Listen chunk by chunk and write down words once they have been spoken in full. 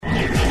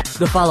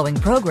The following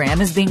program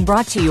is being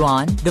brought to you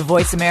on the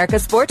Voice America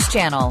Sports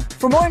Channel.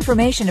 For more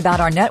information about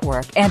our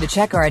network and to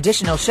check our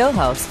additional show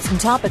hosts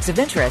and topics of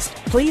interest,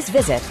 please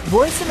visit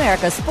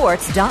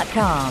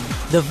voiceamericasports.com.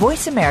 The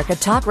Voice America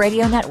Talk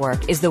Radio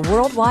Network is the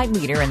worldwide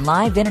leader in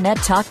live Internet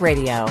talk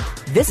radio.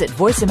 Visit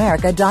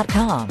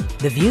voiceamerica.com.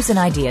 The views and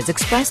ideas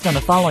expressed on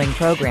the following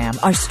program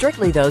are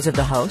strictly those of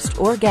the host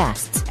or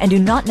guests and do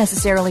not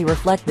necessarily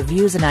reflect the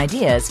views and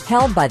ideas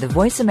held by the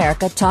Voice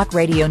America Talk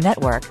Radio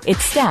Network,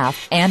 its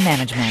staff, and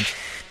management.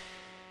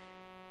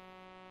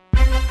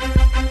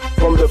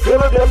 From the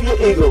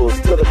Philadelphia Eagles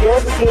to the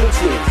Kansas City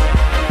Chiefs,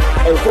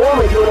 a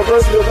former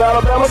University of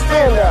Alabama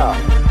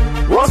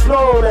standout, once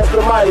known as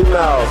the Mighty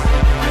Mouse,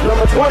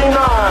 number 29,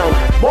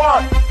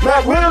 Mark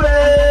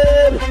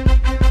McMillan.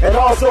 And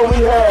also we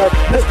have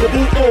Mr.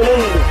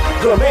 D.N.E.,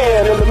 the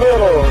man in the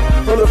middle.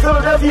 From the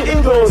Philadelphia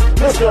Eagles,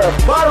 Mr.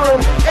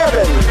 Byron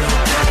Evans.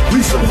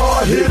 We some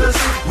hard hitters,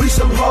 we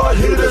some hard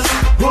hitters.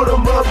 Put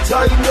them up,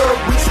 tighten up,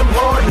 we some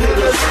hard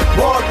hitters.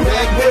 Mark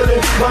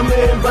McMillan, my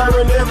man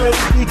Byron Evans.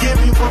 We give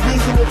you a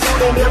reason to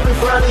tune in every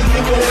Friday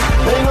evening.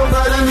 Ain't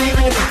nobody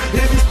leaving,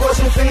 if he's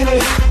pushing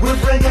Phoenix. We're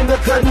bringing the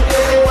cutting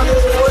edge on this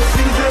sports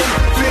season.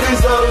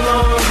 Fitties all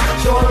along,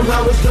 show them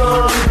how it's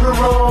done. We're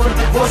on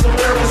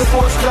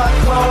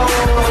VoiceAmericaSports.com.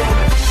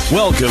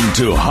 Welcome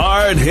to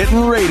Hard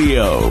Hittin'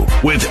 Radio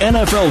with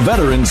NFL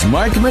veterans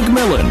Mark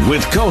McMillan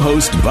with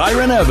co-host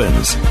Byron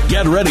Evans.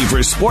 Get ready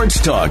for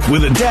sports talk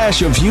with a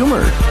dash of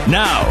humor.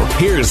 Now,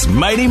 here's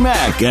Mighty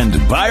Mac and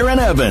Byron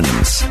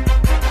Evans.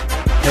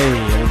 Hey,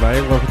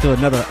 everybody. Welcome to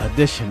another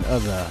edition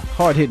of the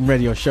Hard Hittin'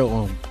 Radio Show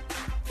on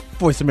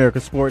Voice America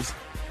Sports.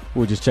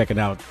 We're just checking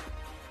out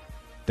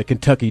the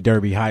Kentucky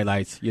Derby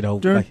highlights, you know.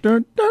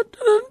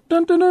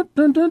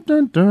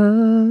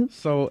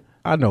 So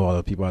I know all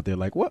the people out there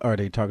like, what are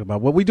they talking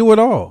about? Well, we do it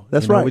all.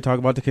 That's right. We talk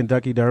about the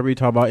Kentucky Derby,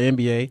 talk about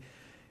NBA,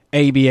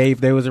 ABA if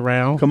they was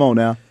around. Come on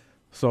now.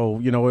 So,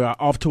 you know, we're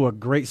off to a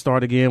great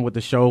start again with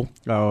the show.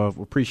 We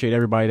appreciate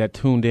everybody that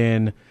tuned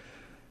in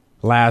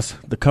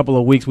the couple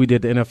of weeks. We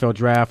did the NFL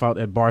draft out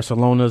at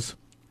Barcelona's.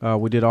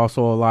 We did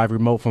also a live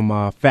remote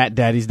from Fat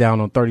Daddy's down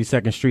on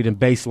 32nd Street and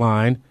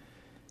Baseline.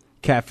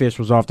 Catfish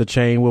was off the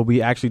chain. We'll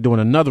be actually doing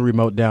another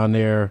remote down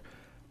there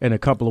in a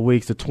couple of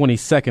weeks, the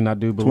 22nd, I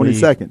do believe.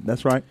 22nd,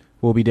 that's right.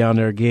 We'll be down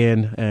there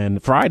again,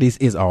 and Fridays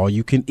is all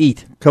you can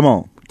eat. Come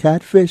on.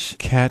 Catfish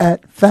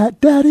at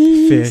Fat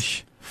Daddy's.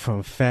 Fish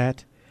from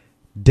Fat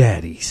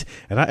Daddy's.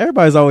 And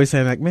everybody's always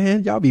saying, like,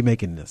 man, y'all be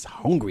making us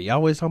hungry. Y'all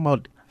always talking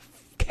about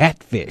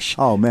catfish.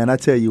 Oh, man, I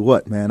tell you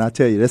what, man. I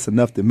tell you, that's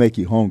enough to make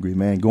you hungry,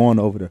 man. Going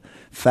over to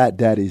Fat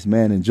Daddy's,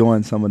 man,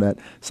 enjoying some of the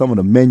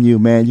menu,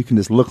 man. You can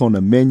just look on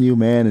the menu,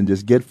 man, and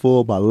just get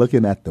full by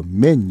looking at the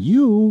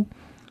menu.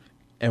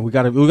 And we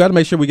gotta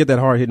make sure we get that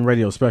hard hitting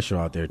radio special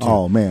out there too.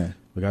 Oh man,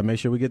 we gotta make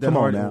sure we get that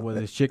hard hitting,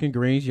 whether it's chicken,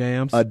 greens,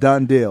 yams, a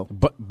done deal,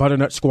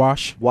 butternut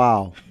squash,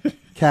 wow,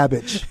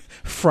 cabbage,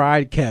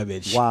 fried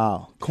cabbage,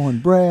 wow,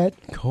 cornbread,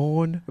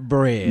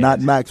 not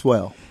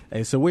Maxwell.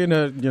 Hey, so we're in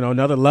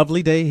another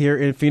lovely day here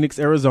in Phoenix,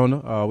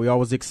 Arizona. We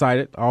always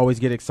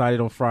get excited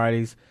on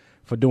Fridays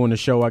for doing the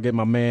show. I get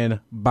my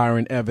man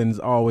Byron Evans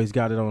always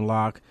got it on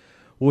lock.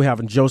 We're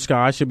having Joe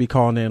Scott should be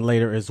calling in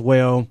later as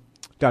well.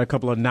 Got a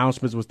couple of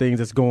announcements with things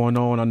that's going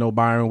on. I know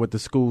Byron with the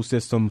school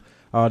system.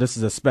 This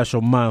is a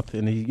special month,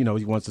 and he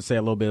wants to say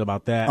a little bit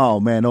about that. Oh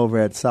man, over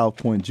at South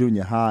Point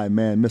Junior High,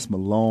 man, Miss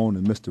Malone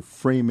and Mr.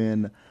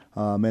 Freeman,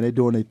 man, they're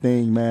doing their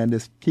thing, man.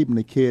 Just keeping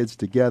the kids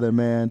together,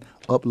 man,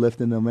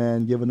 uplifting them,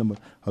 man, giving them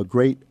a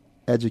great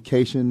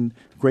education,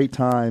 great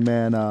time,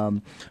 man.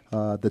 The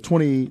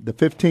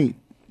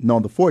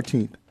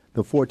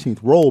 14th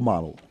role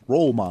model.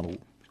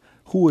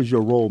 Who is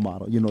your role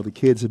model? You know, the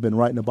kids have been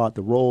writing about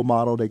the role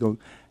model. They're going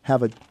to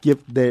have a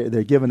gift.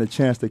 They're given a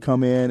chance to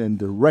come in and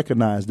to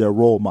recognize their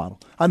role model.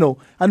 I know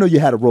you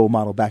had a role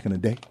model back in the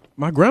day.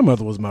 My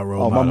grandmother was my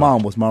role model. Oh, my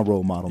mom was my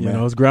role model, man. You know,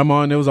 it was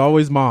grandma and it was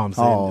always mom.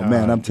 Oh,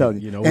 man, I'm telling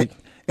you.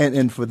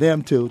 And for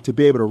them to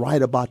be able to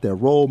write about their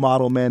role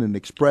model, man, and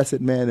express it,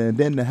 man, and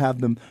then to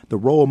have the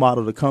role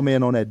model to come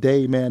in on that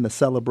day, man, the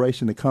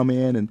celebration to come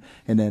in and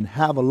then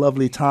have a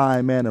lovely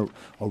time, man, a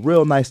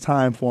real nice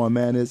time for them,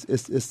 man. It's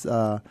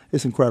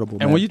incredible,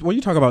 man. And when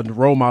you talk about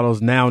role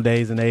models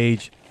nowadays and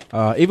age,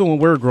 even when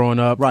we were growing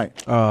up, right?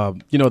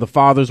 The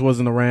fathers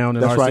wasn't around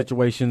in That's our right.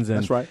 situations, and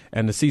That's right.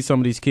 And to see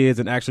some of these kids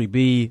and actually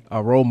be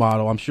a role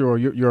model, I'm sure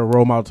you're a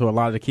role model to a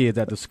lot of the kids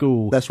at the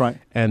school. That's right.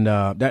 And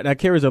that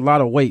carries a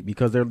lot of weight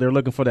because they're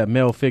looking for that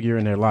male figure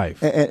in their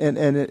life. And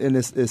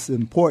it's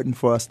important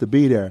for us to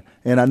be there.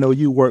 And I know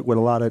you work with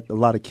a lot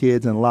of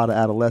kids and a lot of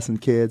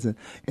adolescent kids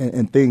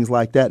and things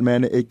like that,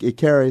 man. It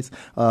carries.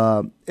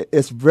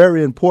 It's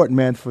very important,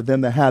 man, for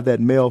them to have that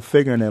male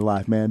figure in their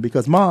life, man.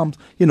 Because moms,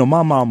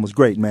 my mom was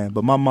great, man,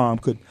 but my mom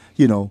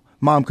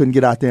couldn't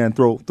get out there and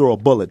throw a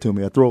bullet to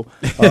me or throw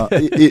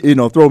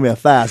me a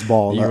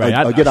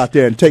fastball or get out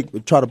there and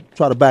try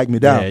to back me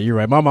down. Yeah, you're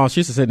right. My mom, she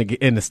used to sit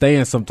in the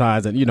stands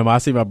sometimes, and I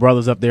see my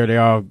brothers up there.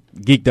 They're all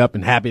geeked up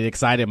and happy, and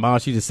excited. Mom,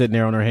 she's just sitting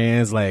there on her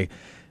hands, like,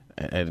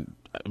 and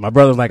My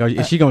brother's like,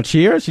 is she gonna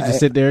cheer? She just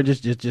sit there,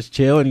 just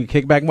chill, and you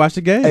kick back and watch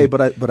the game. Hey,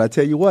 but I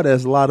tell you what,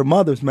 there's a lot of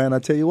mothers, man. I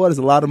tell you what, there's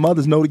a lot of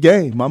mothers know the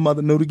game. My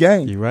mother knew the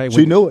game. You're right.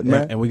 She knew it,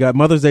 man. And we got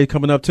Mother's Day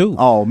coming up too.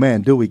 Oh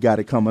man, do we got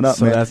it coming up,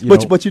 So man?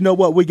 that's, But you know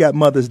what? We got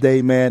Mother's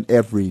Day, man,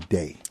 every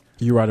day.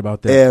 You're right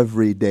about that.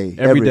 Every day.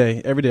 Every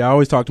day. I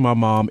always talk to my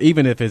mom,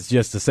 even if it's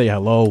just to say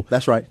hello.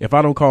 That's right. If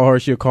I don't call her,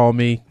 she'll call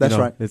me. That's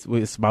right.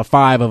 It's about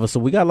 5 of us, so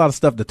we got a lot of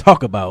stuff to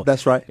talk about.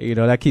 That's right.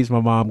 That keeps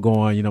my mom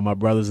going. My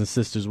brothers and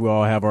sisters, we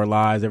all have our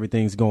lives.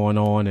 Everything's going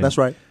on. And, That's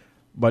right.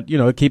 But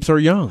it keeps her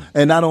young.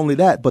 And not only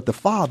that, but the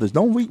fathers.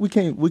 We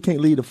can't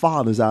leave the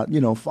fathers out.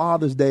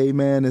 Father's Day,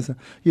 man, is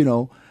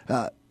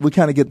we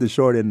kind of get the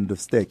short end of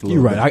the stick. You're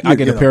right. I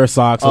get a pair of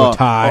socks or a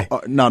tie.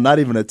 No, not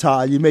even a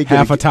tie. You make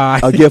half a tie,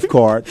 a gift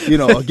card.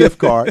 A gift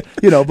card.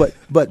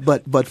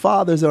 But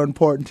fathers are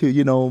important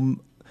too.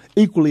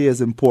 Equally as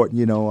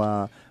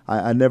important.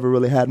 I never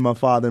really had my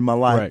father in my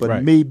life,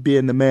 but me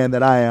being the man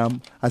that I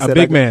am, a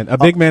big man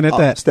at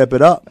that. Step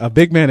it up. A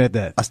big man at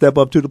that. I step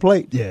up to the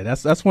plate. Yeah,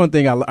 that's one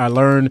thing I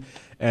learned.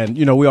 And,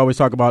 we always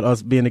talk about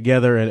us being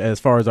together and as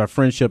far as our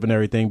friendship and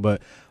everything,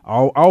 but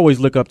I always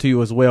look up to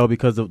you as well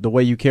because of the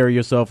way you carry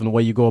yourself and the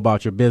way you go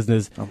about your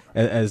business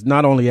as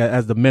not only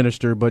as the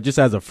minister, but just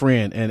as a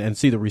friend and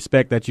see the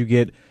respect that you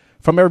get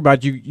from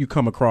everybody you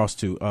come across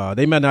to.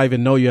 They might not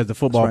even know you as the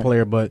football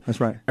player, but that's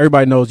right.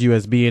 Everybody knows you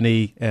as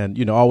B&E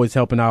and, always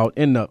helping out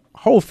in the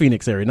whole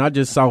Phoenix area, not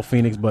just South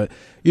Phoenix, but,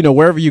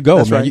 wherever you go,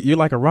 that's man, right. You're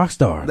like a rock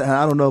star.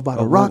 I don't know about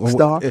a rock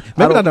star.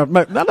 Maybe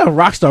not a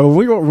rock star. When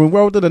we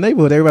roll through the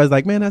neighborhood, everybody's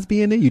like, man, that's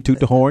B&E. You toot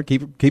the horn,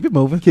 keep it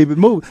moving. Keep it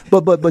moving.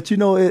 But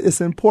it's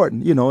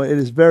important. It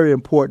is very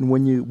important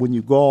when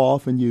you go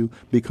off and you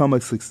become a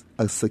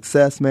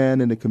success,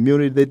 man, in the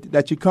community,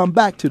 that you come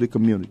back to the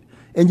community.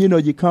 And,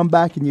 you come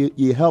back and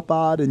you help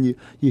out and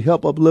you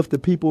help uplift the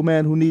people,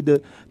 man, who need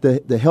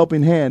the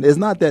helping hand. It's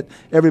not that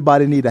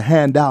everybody need a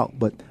hand out,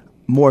 but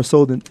more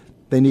so than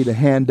they need a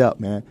hand up,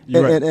 man.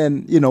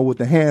 And with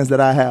the hands that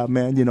I have,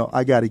 man,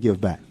 I got to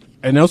give back.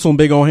 And those some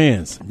big old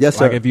hands. Yes,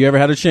 sir. Like if you ever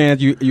had a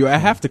chance, you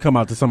have to come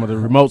out to some of the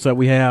remotes that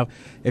we have.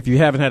 If you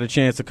haven't had a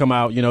chance to come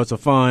out, it's a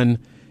fun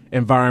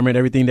environment,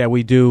 everything that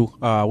we do.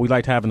 We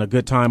like having a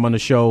good time on the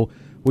show.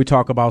 We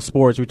talk about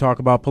sports. We talk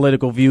about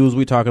political views.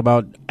 We talk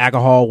about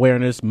alcohol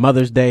awareness,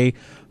 Mother's Day,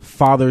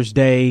 Father's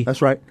Day.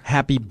 That's right.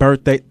 Happy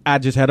birthday. I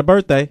just had a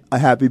birthday. A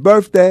happy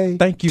birthday.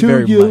 Thank you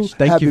very much.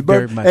 Thank you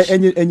very much.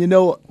 And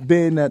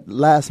being that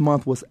last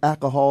month was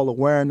Alcohol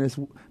Awareness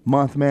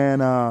Month,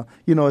 man,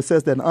 it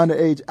says that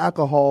underage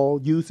alcohol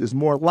use is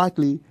more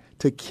likely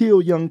to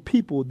kill young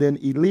people than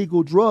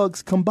illegal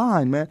drugs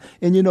combined, man.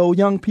 And,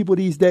 young people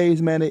these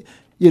days, man, the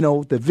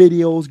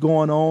videos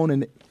going on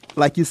and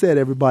like you said,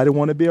 everybody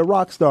want to be a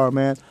rock star,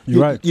 man. You're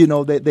right.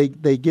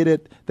 They get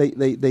it.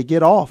 They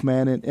get off,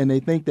 man, and they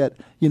think that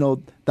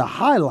the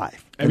high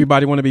life.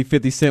 Everybody want to be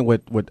 50 Cent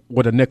with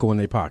a nickel in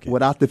their pocket.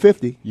 Without the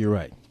 50. You're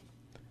right.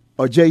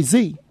 Or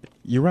Jay-Z.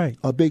 You're right.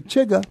 A Big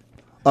Chigga.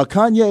 A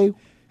Kanye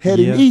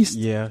heading east.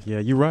 Yeah.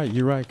 You're right.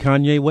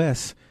 Kanye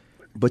West.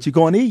 But you're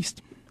going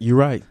east. You're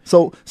right.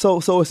 So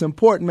it's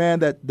important, man,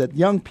 that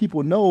young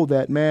people know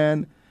that,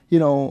 man.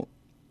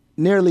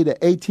 Nearly the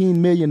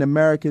 18 million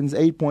Americans,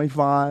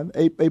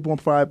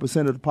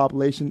 8.5% of the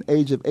population,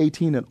 age of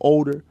 18 and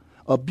older,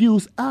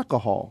 abuse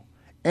alcohol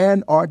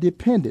and are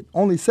dependent.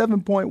 Only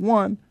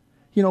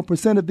 7.1%,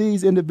 percent of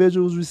these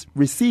individuals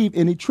receive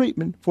any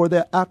treatment for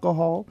their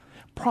alcohol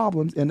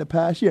problems in the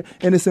past year.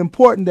 And it's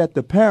important that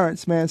the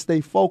parents, man,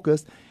 stay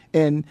focused.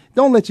 And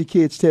don't let your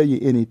kids tell you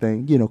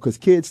anything, because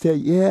kids tell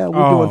you, yeah,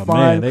 we're doing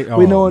fine.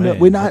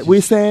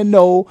 We're saying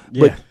no,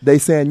 but they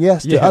saying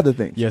yes to other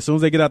things. Yeah, as soon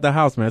as they get out the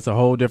house, man, it's a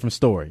whole different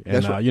story. And,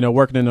 That's right.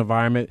 Working in an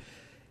environment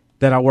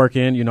that I work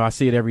in, I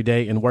see it every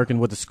day. And working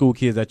with the school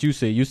kids that you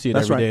see it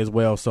That's every day right. as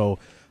well. So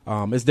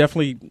it's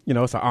definitely,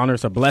 it's an honor,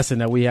 it's a blessing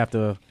that we have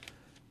to,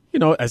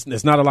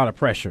 it's not a lot of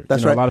pressure.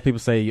 That's right. A lot of people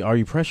say, are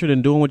you pressured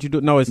in doing what you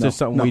do? No, it's just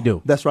something we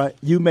do. That's right.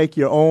 You make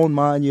your own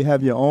mind. You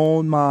have your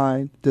own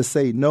mind to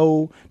say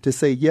no, to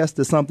say yes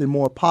to something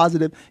more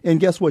positive.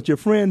 And guess what? Your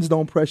friends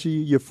don't pressure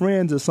you. Your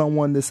friends are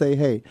someone to say,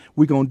 hey,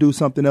 we're going to do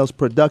something else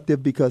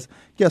productive, because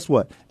guess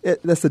what?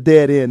 That's a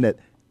dead end. That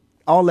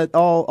all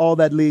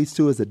that leads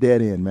to is a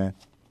dead end, man.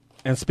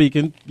 And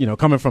speaking,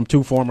 coming from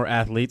two former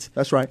athletes.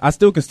 That's right. I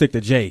still can stick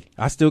to Jay.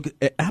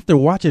 After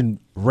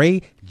watching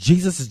Ray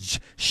Jesus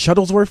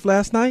Shuttlesworth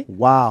last night.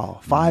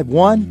 Wow.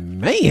 5'1"?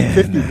 Man.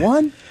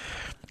 51?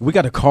 We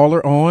got a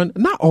caller on.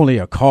 Not only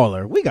a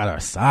caller, we got our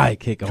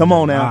sidekick on. Come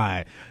on now.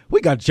 Line. We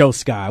got Joe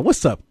Sky.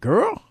 What's up,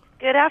 girl?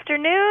 Good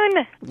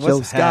afternoon.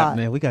 Joe Sky.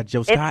 Man, we got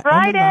Joe Sky. It's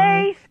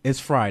Friday. It's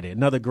Friday.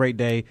 Another great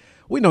day.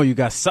 We know you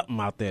got something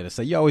out there to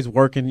say. You're always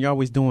working. You're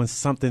always doing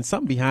something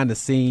behind the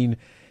scene.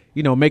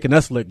 Making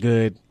us look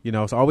good,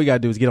 so all we got to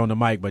do is get on the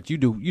mic, but you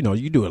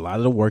do a lot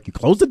of the work. You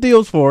close the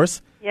deals for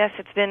us. Yes,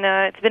 it's been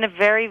a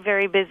very,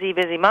 very busy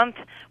month.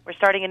 We're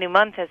starting a new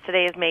month as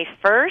today is May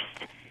 1st.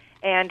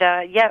 And,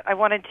 I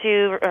wanted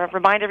to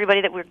remind everybody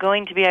that we're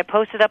going to be, I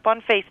posted up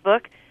on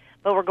Facebook,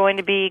 but we're going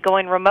to be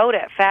going remote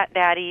at Fat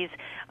Daddy's,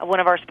 one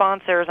of our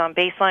sponsors on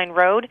Baseline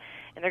Road.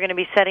 and they're going to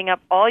be setting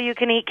up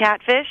all-you-can-eat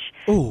catfish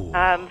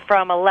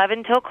from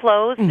 11 till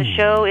close. The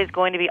show is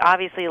going to be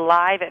obviously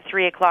live at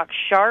 3 o'clock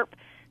sharp,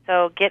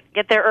 so get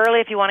there early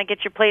if you want to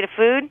get your plate of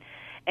food.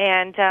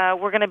 And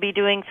we're going to be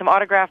doing some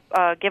autograph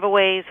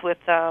giveaways with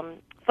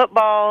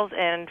footballs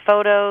and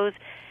photos.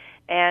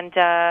 And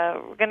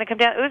we're going to come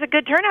down. It was a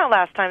good turnout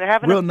last time. They're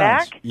having us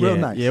back. Real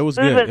nice. Yeah, it was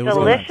Food good. was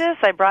delicious.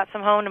 I brought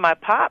some home to my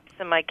pops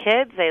and my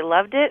kids. They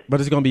loved it. But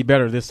it's going to be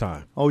better this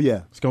time. Oh,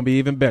 yeah. It's going to be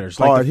even better. It's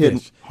like the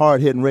fish.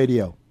 Hard-hitting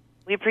radio.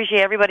 We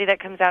appreciate everybody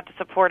that comes out to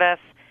support us.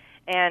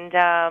 And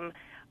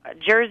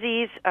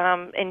Jerseys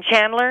in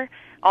Chandler,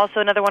 also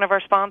another one of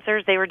our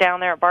sponsors. They were down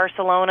there at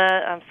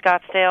Barcelona,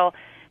 Scottsdale,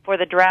 for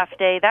the draft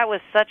day. That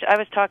was I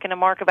was talking to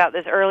Mark about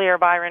this earlier,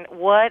 Byron.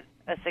 What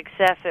a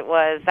success it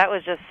was. That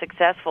was just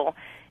successful.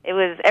 It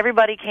was,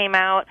 everybody came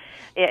out.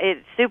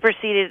 It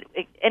superseded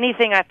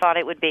anything I thought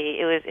it would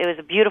be. It was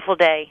a beautiful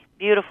day.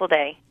 Beautiful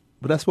day.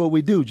 But that's what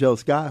we do, Joe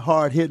Sky.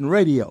 Hard-hitting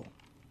radio.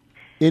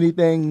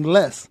 Anything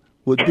less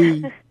would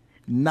be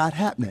not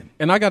happening.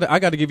 And I got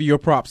to give you your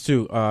props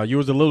too. You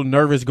was a little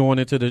nervous going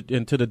into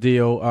the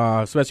deal,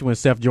 especially when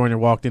Seth Joyner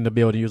walked in the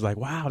building. You was like,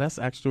 "Wow, that's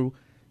actual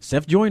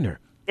Seth Joyner."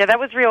 Yeah, that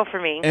was real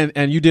for me.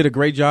 And you did a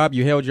great job.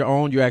 You held your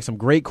own. You asked some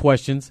great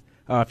questions.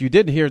 If you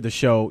didn't hear the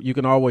show, you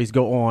can always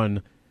go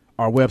on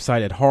our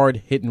website at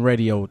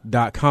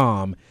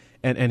hardhittinradio.com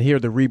and hear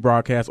the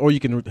rebroadcast, or you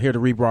can hear the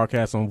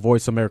rebroadcast on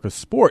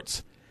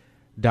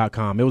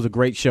voiceamericasports.com. It was a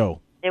great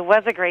show. It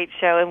was a great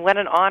show, and what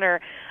an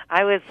honor.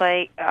 I was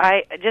like,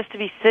 just to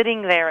be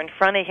sitting there in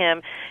front of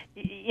him.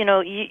 You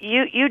know,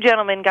 you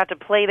gentlemen got to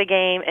play the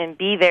game and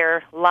be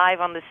there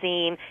live on the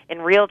scene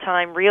in real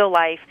time, real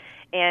life,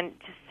 and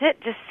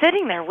just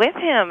sitting there with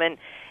him, and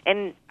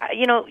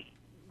you know,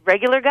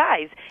 regular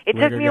guys. It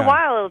took me a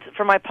while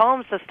for my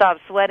palms to stop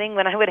sweating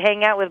when I would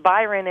hang out with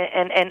Byron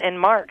and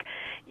Mark.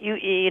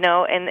 You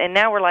know, and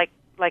now we're like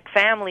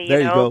family,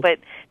 you know. But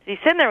to be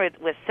sitting there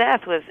with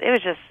Seth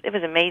it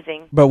was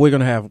amazing. But we're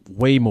gonna have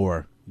way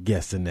more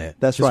guests than that.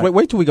 That's right.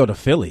 Wait till we go to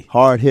Philly.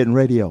 Hard-hitting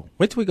radio.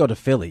 Wait till we go to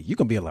Philly. You're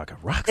gonna be like a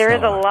rock star. star. There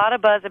is a lot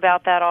of buzz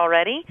about that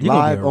already.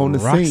 Live on the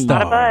scene. A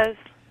lot of buzz.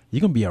 You're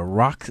going to be a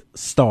rock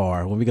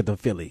star when we get to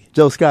Philly.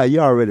 Joe Sky,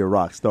 you're already a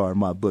rock star in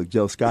my book,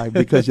 Joe Sky,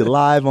 because you're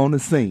live on the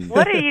scene.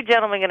 What are you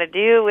gentlemen going to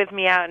do with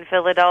me out in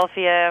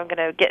Philadelphia?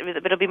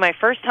 It'll be my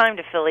first time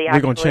to Philly, actually.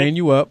 We're going to chain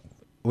you up.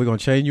 We're going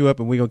to chain you up,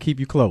 and we're going to keep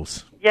you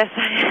close. Yes,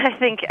 I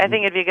think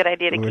it'd be a good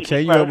idea to keep you close. We're going to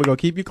chain you up. We're going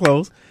to keep you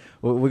close.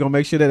 We're going to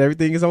make sure that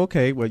everything is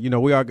okay. Well, you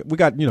know, we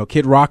got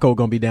Kid Rocco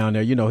going to be down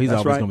there. You know, he's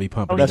always going to be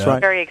pumping it up. That's right.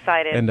 Very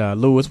excited.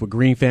 And Lewis with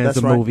Green Fans,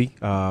 the movie.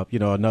 You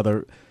know,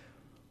 another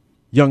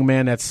young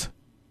man that's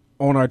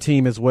on our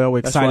team as well. We're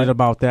excited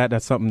about that.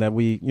 That's something that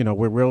we're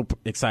real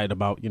excited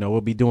about. You know, we'll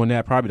be doing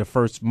that probably the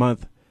first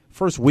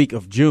week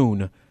of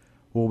June.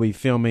 We'll be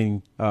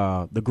filming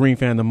the Green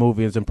Fan the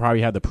movies and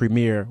probably have the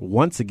premiere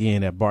once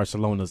again at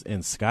Barcelona's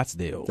in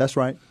Scottsdale. That's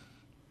right.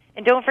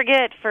 And don't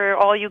forget, for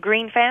all you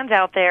Green fans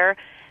out there,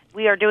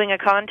 we are doing a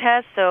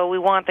contest, so we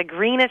want the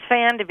greenest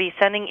fan to be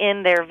sending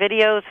in their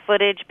videos,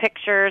 footage,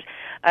 pictures,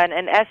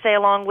 an essay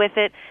along with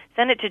it.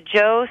 Send it to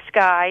Joe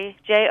Sky,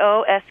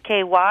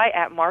 JOSKY,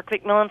 at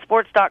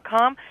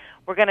markmcmillansports.com.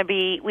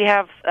 We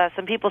have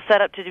some people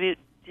set up to do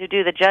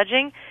the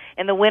judging,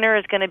 and the winner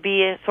is going to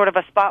be a sort of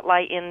a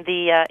spotlight in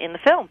the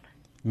film.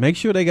 Make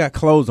sure they got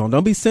clothes on.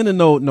 Don't be sending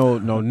no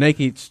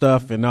naked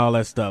stuff and all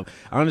that stuff.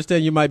 I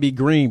understand you might be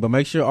green, but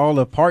make sure all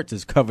the parts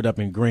is covered up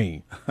in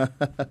green.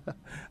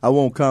 I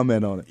won't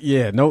comment on it.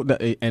 Yeah,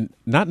 and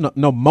not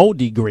no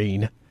moldy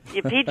green.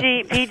 Yeah,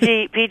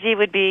 PG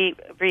would be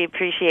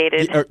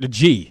appreciated. The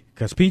G,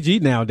 because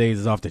PG nowadays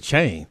is off the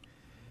chain.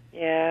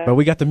 Yeah. But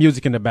we got the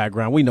music in the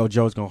background. We know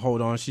Joe's going to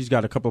hold on. She's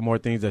got a couple more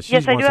things that she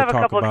wants to talk about. Yes, I do have a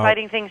couple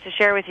exciting things to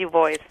share with you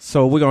boys.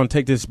 So we're going to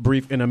take this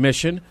brief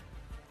intermission.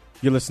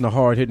 You're listening to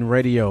Hard Hitting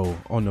Radio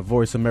on the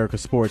Voice America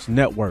Sports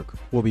Network.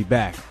 We'll be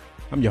back.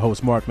 I'm your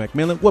host, Mark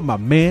McMillan, with my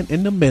man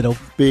in the middle,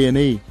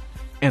 B&E,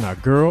 and our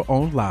girl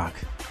on lock,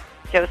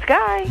 Joe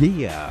Sky.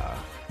 Yeah.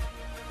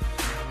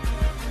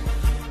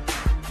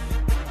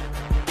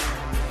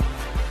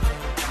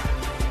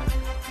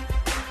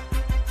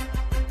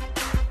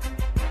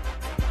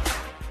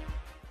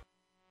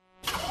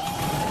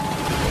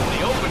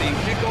 The opening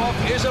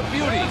kickoff is a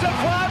beauty. It's a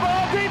fly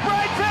ball deep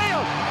right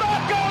field.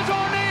 Back goes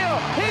O'Neal.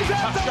 He's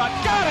at the shot.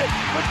 Got it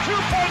with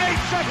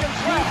 2.8 seconds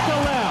left to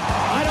left.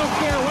 I don't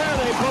care where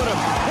they put him.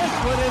 This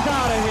one is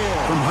out of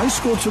here. From high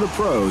school to the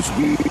pros,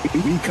 we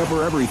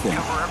cover everything.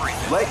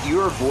 Let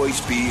your voice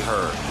be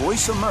heard.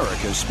 Voice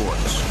America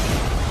Sports.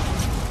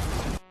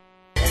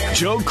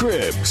 Joe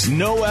Cribbs,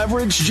 No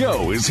Average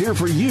Joe, is here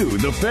for you,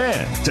 the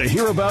fan, to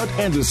hear about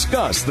and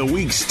discuss the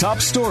week's top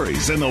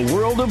stories in the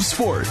world of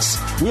sports.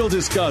 We'll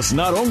discuss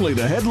not only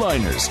the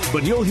headliners,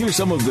 but you'll hear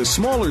some of the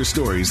smaller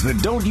stories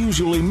that don't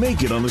usually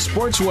make it on the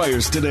sports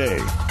wires today.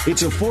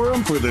 It's a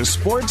forum for the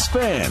sports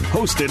fan,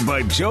 hosted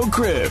by Joe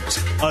Cribbs,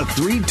 a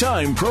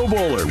 3-time Pro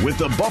Bowler with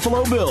the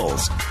Buffalo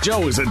Bills.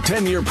 Joe is a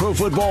 10-year pro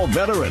football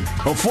veteran,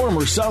 a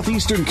former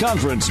Southeastern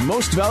Conference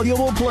Most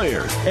Valuable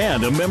Player,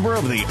 and a member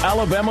of the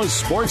Alabama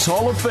Sports Sports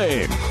Hall of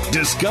Fame.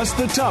 Discuss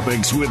the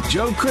topics with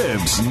Joe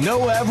Cribbs,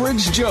 No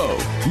Average Joe.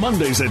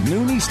 Mondays at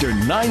noon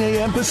Eastern, 9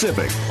 a.m.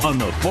 Pacific on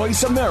the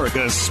Voice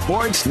America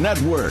Sports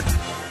Network.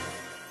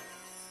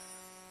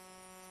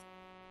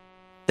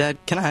 Dad,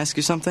 can I ask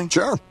you something?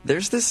 Sure.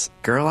 There's this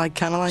girl I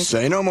kind of like.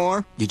 Say no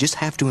more. You just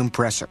have to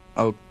impress her.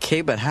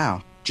 Okay, but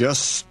how?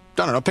 Just,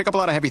 I don't know, pick up a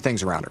lot of heavy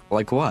things around her.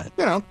 Like what?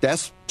 You know,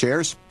 desks,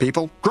 chairs,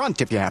 people.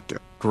 Grunt if you have to.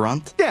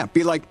 Grunt? Yeah,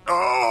 be like,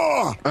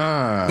 oh!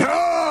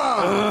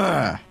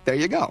 There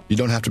you go. You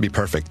don't have to be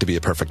perfect to be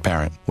a perfect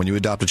parent. When you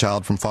adopt a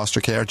child from foster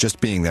care, just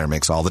being there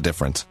makes all the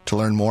difference. To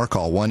learn more,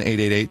 call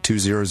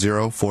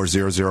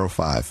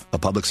 1-888-200-4005. A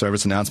public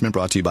service announcement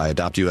brought to you by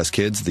Adopt U.S.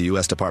 Kids, the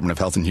U.S. Department of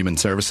Health and Human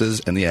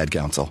Services, and the Ad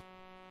Council.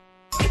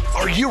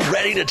 Are you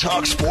ready to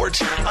talk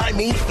sports? I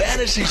mean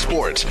fantasy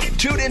sports.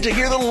 Tune in to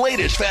hear the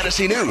latest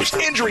fantasy news,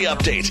 injury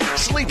updates,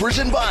 sleepers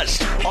and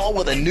busts, all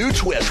with a new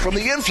twist from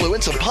the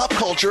influence of pop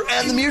culture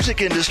and the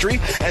music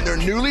industry and their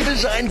newly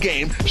designed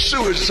game,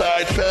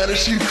 Suicide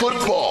Fantasy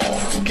Football.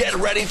 Get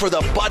ready for the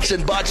Butts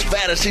and Butts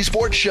Fantasy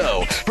Sports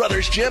Show.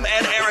 Brothers Jim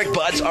and Eric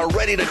Butts are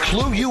ready to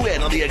clue you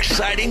in on the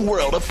exciting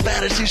world of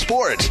fantasy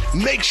sports.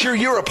 Make sure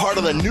you're a part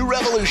of the new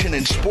revolution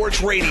in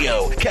sports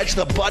radio. Catch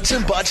the Butts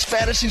and Butts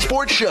Fantasy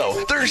Sports Show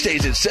Thursdays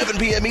at 7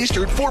 p.m.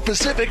 Eastern, 4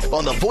 Pacific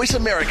on the Voice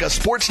America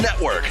Sports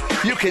Network.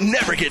 You can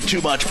never get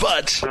too much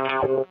butts.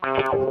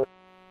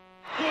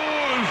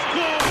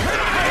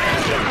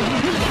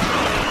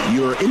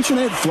 Your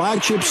internet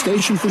flagship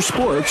station for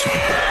sports.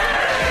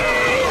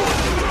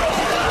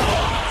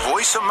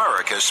 Voice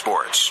America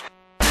Sports.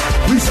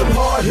 We some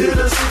hard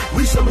hitters.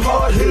 We some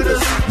hard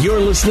hitters. You're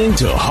listening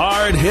to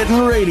Hard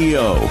Hittin'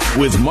 Radio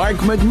with Mark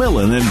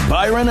McMillan and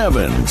Byron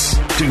Evans.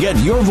 To get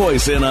your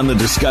voice in on the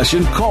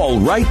discussion, call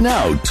right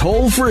now,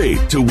 toll free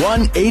to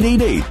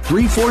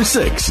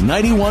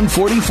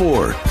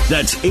 1-888-346-9144.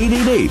 That's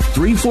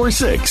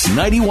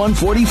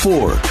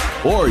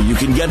 888-346-9144. Or you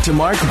can get to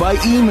Mark by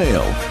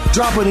email.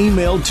 Drop an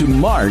email to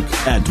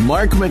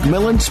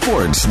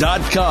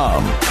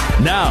mark@markmcmillansports.com.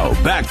 Now,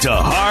 back to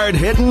Hard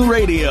Hittin'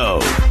 Radio.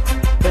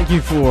 Thank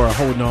you for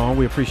holding on.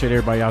 We appreciate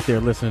everybody out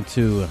there listening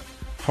to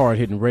Hard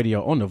Hittin'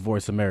 Radio on the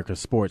Voice America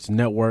Sports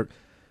Network.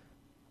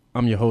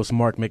 I'm your host,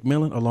 Mark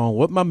McMillan, along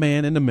with my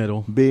man in the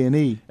middle,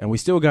 B&E. And we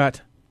still got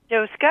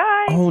Joe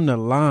Sky on the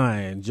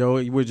line. Joe,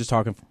 we were just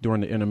talking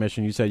during the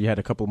intermission. You said you had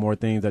a couple more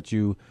things that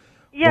you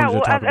Yeah, wanted to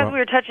well, talk about. as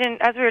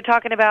we were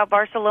talking about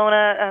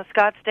Barcelona,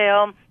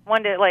 Scottsdale,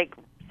 wanted to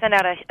send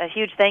out a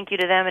huge thank you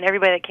to them and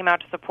everybody that came out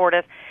to support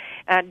us.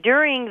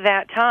 During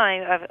that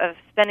time of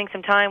spending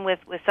some time with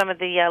some of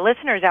the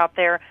listeners out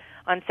there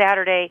on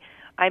Saturday,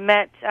 we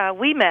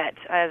met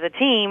as a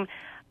team,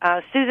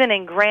 Susan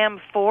and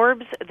Graham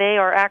Forbes. They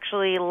are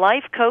actually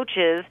life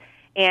coaches,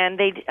 and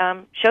they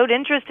showed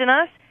interest in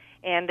us,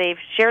 and they've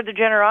shared their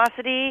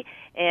generosity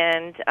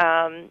and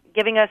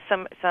giving us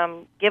some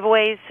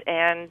giveaways.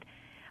 And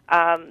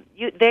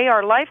they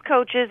are life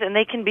coaches, and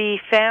they can be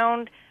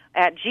found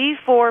at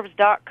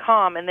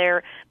gforbes.com, and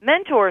they're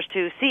mentors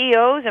to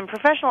CEOs and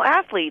professional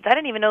athletes. I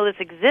didn't even know this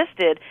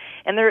existed,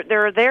 and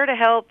they're there to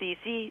help the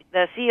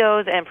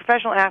CEOs and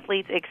professional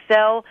athletes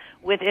excel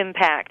with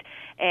impact.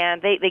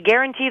 And they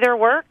guarantee their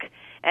work.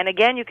 And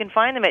again, you can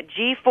find them at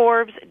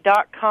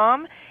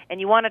gforbes.com.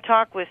 And you want to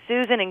talk with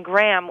Susan and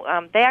Graham.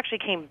 They actually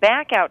came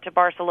back out to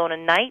Barcelona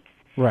nights.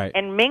 Right.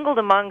 And mingled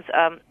amongst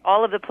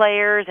all of the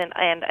players and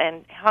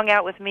hung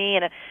out with me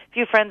and a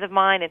few friends of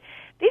mine. And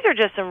these are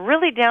just some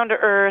really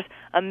down-to-earth,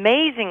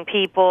 amazing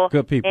people.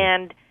 Good people.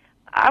 And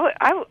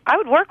I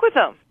would work with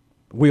them.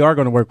 We are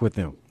going to work with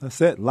them. That's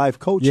it, life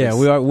coaches. Yeah,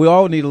 we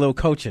all need a little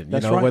coaching,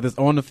 That's right. whether it's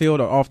on the field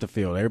or off the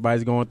field.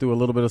 Everybody's going through a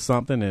little bit of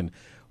something, and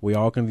we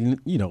all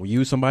can,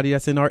 use somebody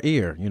that's in our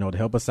ear, to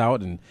help us out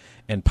and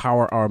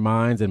empower our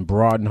minds and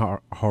broaden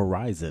our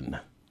horizon.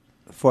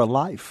 For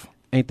life.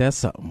 Ain't that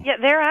something? Yeah,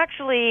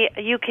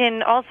 you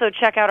can also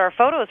check out our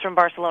photos from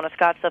Barcelona,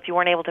 Scottsdale, if you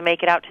weren't able to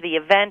make it out to the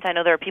event. I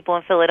know there are people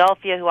in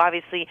Philadelphia who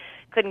obviously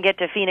couldn't get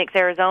to Phoenix,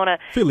 Arizona.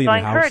 Philly so I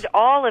in the encourage house.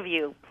 all of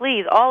you,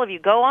 please, all of you,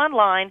 go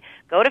online,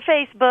 go to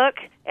Facebook.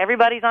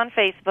 Everybody's on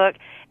Facebook,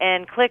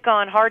 and click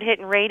on Hard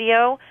Hittin'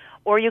 Radio,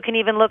 or you can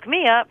even look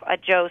me up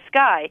at Joe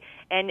Sky,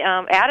 and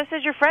add us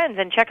as your friends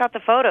and check out the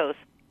photos.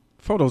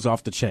 Photos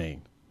off the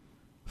chain.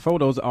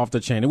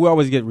 And we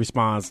always get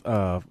response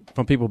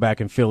from people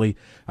back in Philly.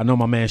 I know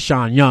my man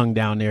Sean Young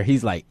down there.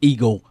 He's like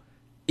Eagle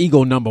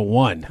number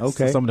one. Okay.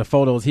 So some of the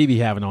photos he be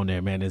having on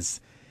there, man, is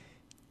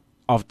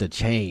off the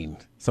chain.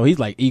 So he's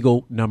like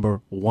Eagle number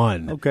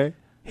one. Okay.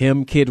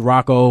 Him, Kid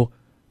Rocco,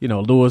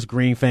 Lewis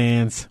Green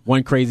fans,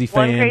 One Crazy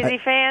Fan.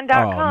 OneCrazyFan.com.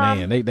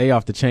 Oh man, they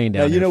off the chain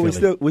down there.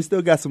 we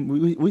still got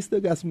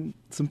some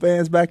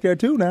fans back there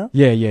too now.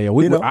 Yeah.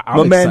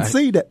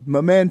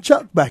 My man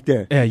Chuck back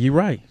there. Yeah, you're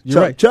right.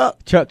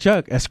 Chuck.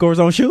 That Scores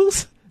on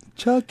Shoes.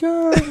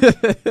 Chucker.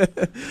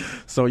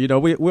 So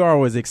we're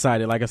always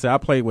excited. Like I said, I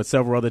played with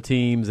several other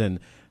teams, and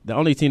the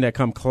only team that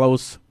come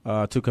close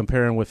to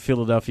comparing with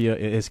Philadelphia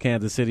is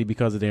Kansas City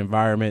because of the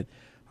environment.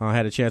 I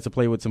had a chance to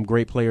play with some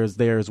great players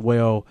there as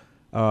well.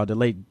 The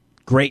late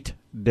great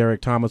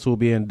Derek Thomas, who will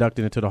be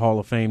inducted into the Hall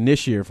of Fame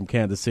this year from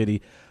Kansas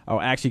City.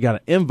 I actually got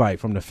an invite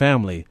from the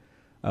family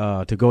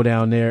to go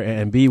down there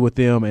and be with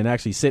them and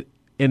actually sit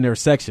in their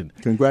section.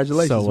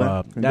 Congratulations, so,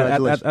 man.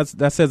 Congratulations.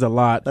 That says a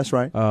lot. That's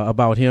right.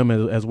 About him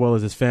as well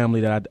as his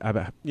family. That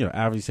I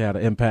obviously had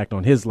an impact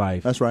on his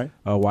life. That's right.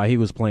 While he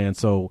was playing.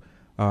 So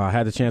I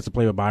had the chance to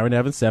play with Byron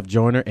Evans, Seth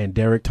Joyner, and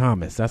Derek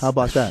Thomas. How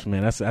about that?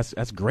 Man,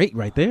 that's great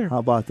right there. How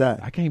about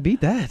that? I can't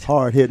beat that.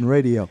 Hard hitting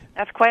radio.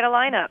 That's quite a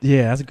lineup.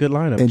 Yeah, that's a good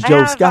lineup. And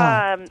Joe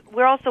Scott.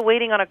 We're also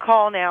waiting on a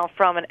call now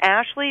from an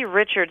Ashley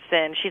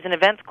Richardson. She's an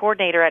events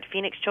coordinator at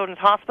Phoenix Children's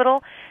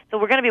Hospital. So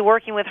we're going to be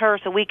working with her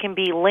so we can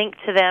be linked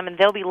to them, and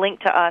they'll be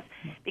linked to us,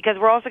 because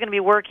we're also going to be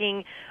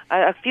working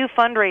a few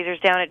fundraisers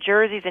down at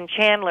Jersey's and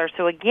Chandler.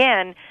 So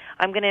again,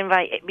 I'm going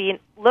to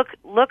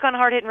look on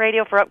Hard Hittin'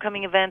 Radio for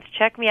upcoming events.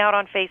 Check me out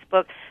on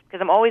Facebook, because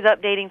I'm always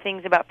updating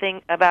things about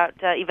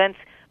events,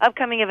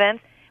 upcoming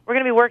events. We're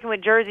going to be working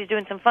with Jersey's,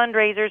 doing some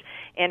fundraisers,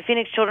 and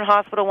Phoenix Children's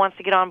Hospital wants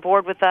to get on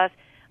board with us.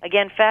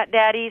 Again, Fat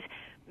Daddies,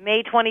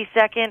 May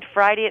 22nd,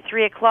 Friday at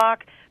 3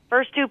 o'clock.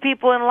 First two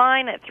people in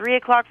line at 3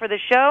 o'clock for the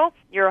show.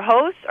 Your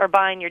hosts are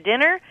buying your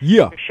dinner.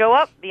 Yeah. Show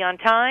up, be on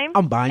time,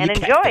 I'm buying and your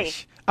enjoy.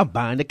 catfish. I'm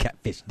buying the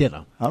catfish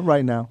dinner. All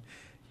right now.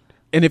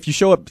 And if you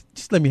show up,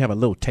 just let me have a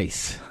little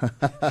taste.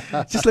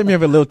 Just let me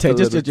have a little taste.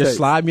 Just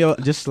slide me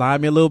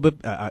a little bit,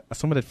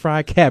 some of that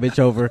fried cabbage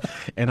over,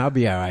 and I'll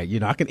be all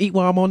right. I can eat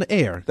while I'm on the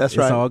air. That's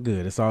right. It's all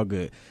good. It's all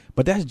good.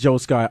 But that's Joe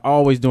Scott,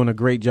 always doing a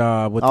great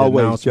job with the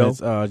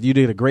announcements. You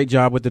did a great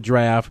job with the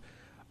draft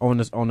on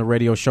the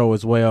radio show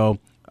as well.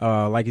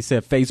 Like you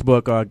said,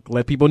 Facebook,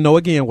 let people know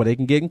again where they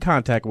can get in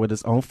contact with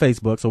us on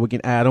Facebook so we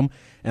can add them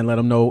and let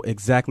them know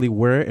exactly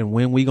where and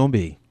when we going to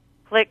be.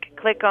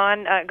 Click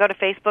on, go to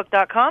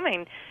Facebook.com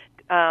and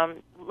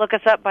look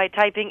us up by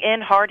typing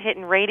in Hard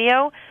Hittin'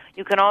 Radio.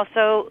 You can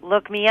also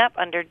look me up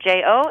under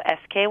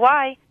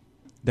JOSKY.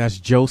 That's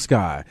Joe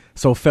Sky.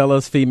 So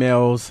fellas,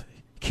 females,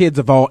 kids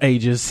of all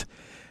ages.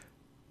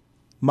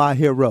 My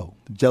hero,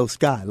 Joe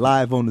Sky,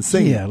 live on the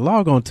scene. Yeah,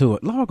 log on to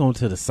it. Log on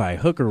to the site.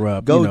 Hook her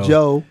up. Go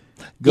Joe.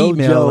 Go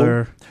email Joe.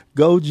 her.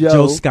 Go Joe.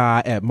 Joe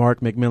Sky at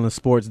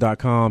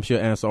markmcmillansports.com. She'll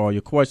answer all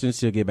your questions.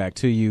 She'll get back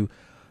to you.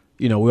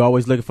 We're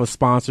always looking for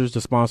sponsors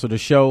to sponsor the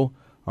show.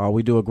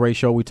 We do a great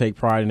show. We take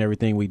pride in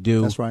everything we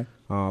do. That's right.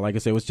 Like I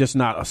said, it's just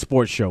not a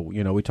sports show.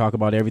 We talk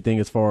about everything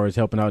as far as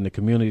helping out in the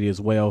community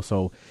as well.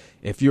 So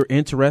if you're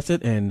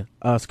interested in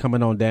us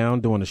coming on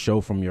down, doing a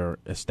show from your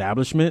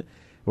establishment,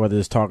 whether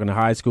it's talking to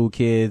high school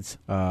kids,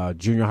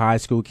 junior high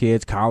school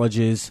kids,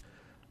 colleges,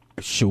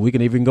 shoot, we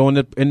can even go in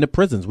the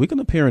prisons. We can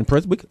appear in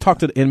prison. We can talk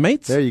to the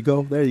inmates. There you go.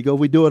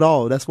 We do it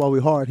all. That's why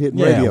we're Hard Hitting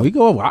Radio. Yeah, we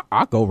go.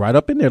 I go right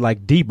up in there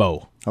like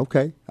Debo.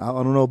 Okay, I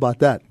don't know about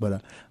that,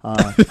 but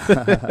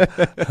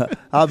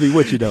I'll be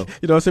with you though.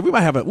 So we might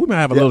have a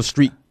little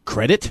street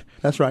credit.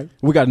 That's right.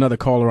 We got another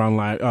caller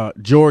online.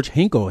 George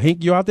Hinkle.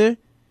 Hink, you out there?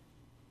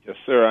 Yes,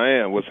 sir,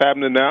 I am. What's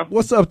happening now?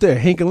 What's up there,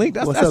 Hink and Link?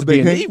 That's up,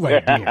 Big Hink?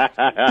 right there.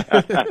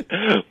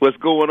 What's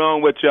going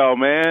on with y'all,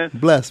 man?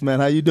 Blessed, man.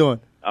 How you doing?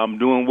 I'm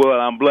doing well.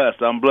 I'm blessed.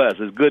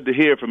 It's good to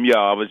hear from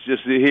y'all. I was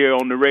just here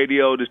on the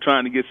radio just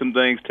trying to get some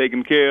things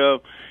taken care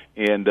of,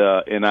 and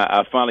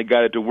I finally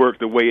got it to work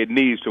the way it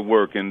needs to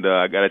work, and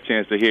I got a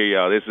chance to hear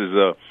y'all. This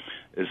is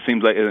it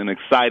seems like an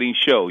exciting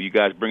show. You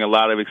guys bring a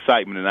lot of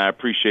excitement, and I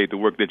appreciate the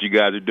work that you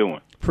guys are doing.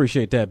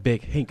 Appreciate that,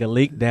 Big Hink and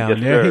Link down yes,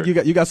 there. Sir.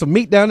 Hink, you got some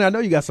meat down there. I know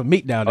you got some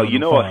meat down there. Oh, you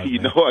know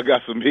I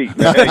got some meat,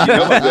 man. You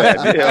know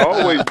that. Yeah, I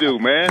always do,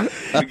 man.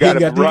 We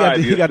got a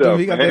variety of stuff.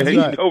 You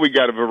know we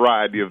got a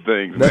variety of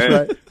things, That's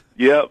man. Right.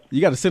 Yep. You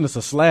got to send us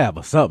a slab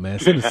or something, man.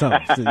 Send us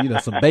something.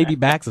 Some baby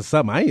backs or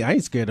something. I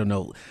ain't scared of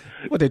no.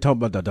 What they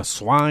talking about? The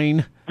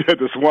swine.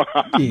 The swine.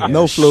 Yeah,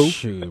 no flu.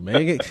 Shoot,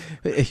 man.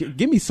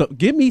 Give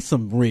me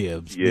some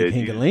ribs. Yeah, Big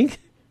Hink and Link.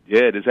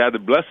 Yeah, just have to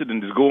bless it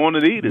and just go on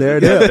and eat it. There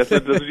it is.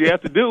 That's what you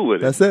have to do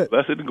with it. That's it.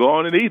 Bless it and go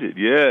on and eat it.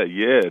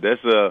 Yeah.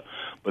 That's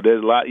but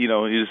there's a lot.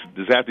 You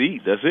just have to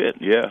eat. That's it.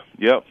 Yeah.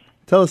 Yep.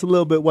 Tell us a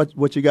little bit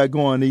what you got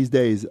going these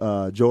days,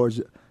 George,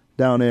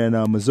 down there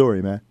in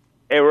Missouri, man.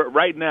 Hey,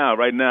 right now,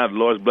 the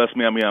Lord's blessed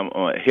me. I'm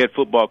a head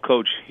football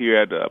coach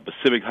here at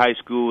Pacific High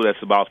School. That's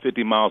about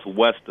 50 miles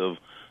west of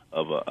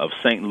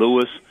St.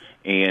 Louis,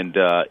 and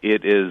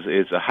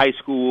it's a high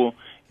school,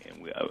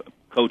 and we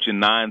coaching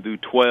 9 through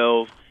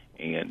 12,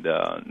 and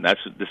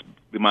this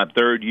be my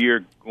third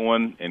year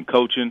going and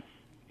coaching,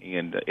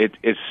 and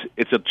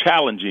it's a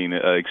challenging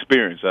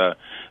experience.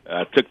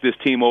 I took this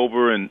team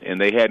over,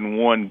 and they hadn't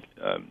won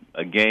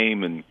a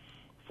game in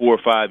 4 or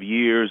 5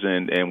 years,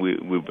 and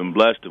we've been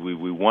blessed.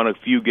 We won a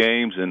few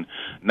games, and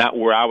not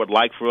where I would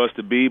like for us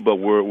to be, but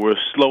we're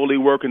slowly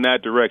working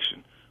that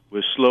direction.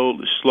 We're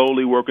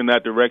slowly working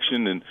that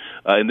direction, and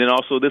then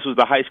also this was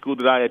the high school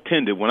that I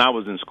attended when I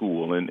was in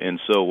school, and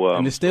so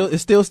and it's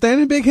still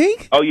standing, Big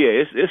Hink. Oh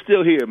yeah, it's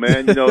still here,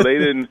 man.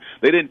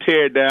 They didn't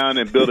tear it down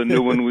and build a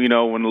new one.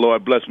 When the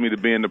Lord blessed me to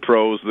be in the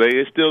pros,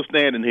 it's still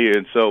standing here,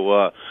 and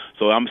so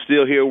I'm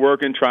still here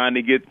working, trying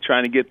to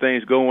get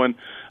things going.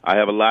 I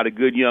have a lot of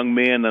good young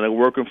men that are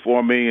working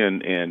for me,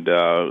 and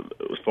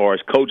as far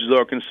as coaches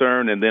are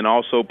concerned, and then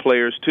also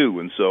players too.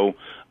 And so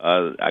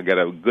I got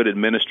a good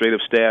administrative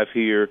staff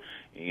here,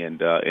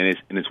 and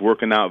it's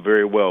working out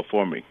very well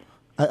for me.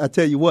 I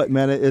tell you what,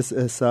 man, it's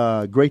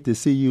great to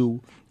see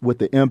you with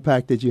the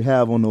impact that you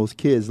have on those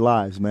kids'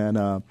 lives,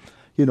 man.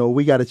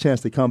 We got a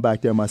chance to come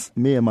back there.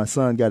 Me and my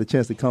son got a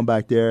chance to come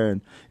back there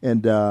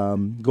and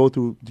go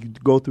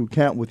through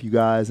camp with you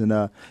guys, and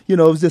it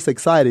was just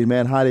exciting,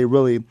 man. How they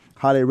really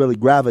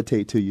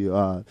gravitate to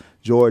you,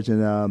 George,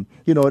 and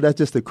that's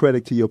just a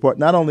credit to your part.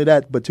 Not only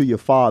that, but to your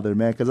father,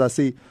 man, because I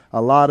see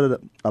a lot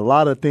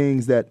of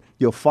things that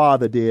your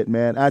father did,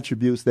 man,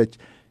 attributes that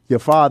your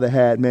father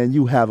had, man.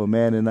 You have them,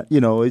 man, and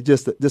it's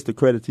just a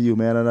credit to you,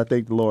 man, and I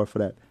thank the Lord for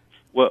that.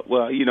 Well,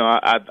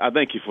 I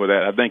thank you for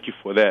that. I thank you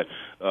for that,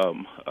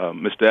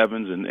 Mr.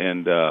 Evans,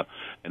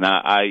 and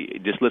I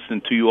just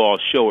listened to you all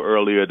show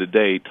earlier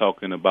today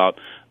talking about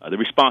the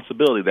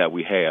responsibility that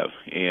we have,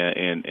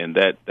 and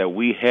that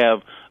we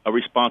have a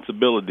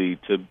responsibility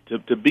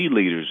to be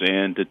leaders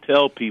and to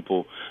tell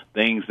people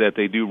things that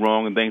they do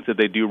wrong and things that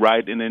they do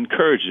right, and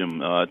encourage them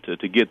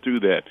to get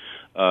through that.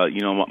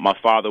 My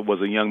father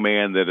was a young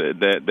man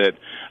that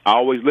I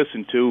always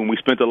listened to, and we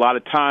spent a lot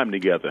of time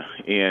together.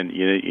 And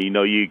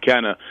you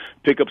kind of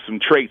pick up some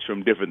traits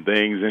from different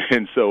things,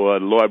 and so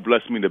the Lord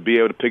blessed me to be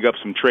able to pick up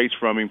some traits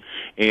from him,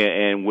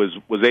 and was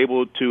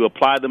able to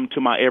apply them to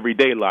my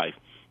everyday life.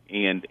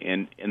 And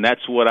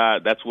that's what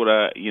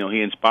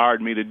he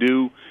inspired me to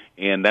do.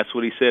 And that's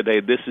what he said.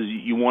 Hey,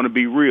 you want to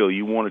be real.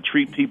 You want to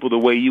treat people the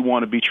way you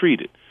want to be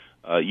treated.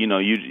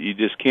 You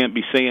just can't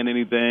be saying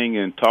anything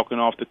and talking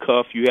off the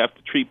cuff. You have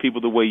to treat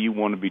people the way you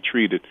want to be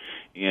treated,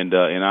 and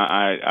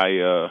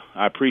I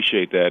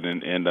appreciate that,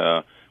 and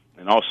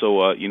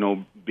also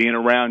being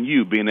around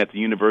you, being at the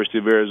University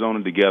of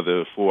Arizona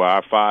together for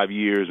our 5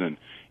 years, and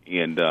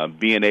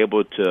being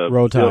able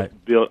to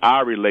build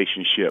our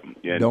relationship.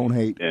 And, don't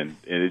hate, and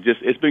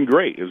it's been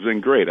great. It's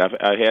been great.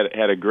 I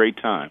had a great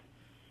time.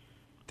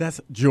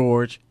 That's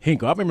George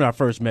Hinkle. I remember I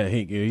first met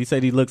Hinkle. He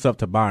said he looks up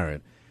to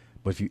Byron.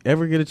 But if you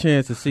ever get a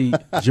chance to see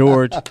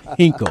George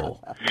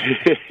Hinkle,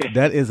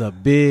 that is a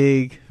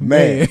big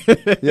man.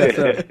 Yes,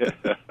 sir.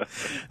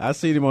 I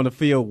seen him on the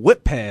field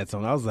with pads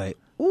on. I was like,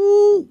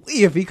 ooh,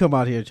 if he come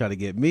out here and try to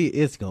get me,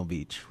 it's going to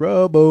be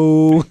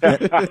trouble.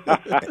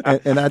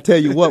 and I tell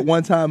you what,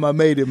 one time I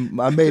made him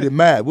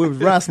mad. We was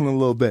wrestling a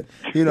little bit,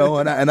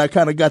 and I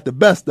kind of got the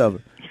best of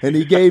it. And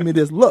he gave me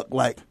this look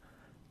like,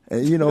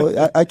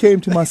 I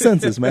came to my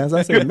senses, man. So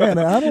I said, man,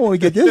 I don't want to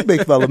get this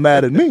big fella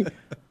mad at me.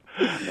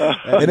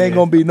 It ain't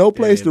gonna be no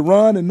place to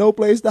run and no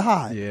place to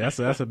hide. Yeah,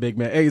 that's a big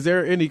man. Hey, is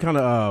there any kind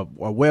of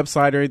a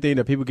website or anything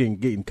that people can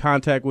get in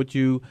contact with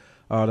you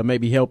to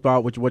maybe help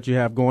out with what you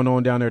have going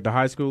on down there at the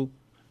high school?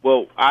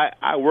 Well,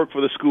 I work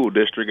for the school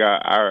district.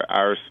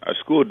 Our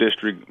school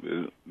district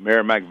is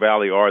Merrimack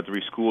Valley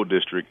R3 School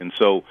District, and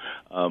so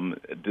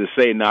to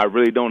say now I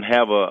really don't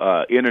have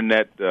a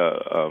internet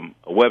a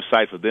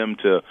website for them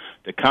to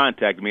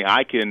contact me.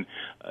 I can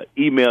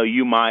email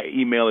you my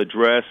email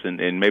address,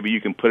 and maybe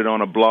you can put it on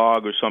a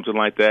blog or something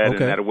like that, okay. And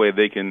that way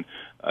they can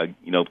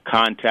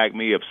contact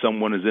me if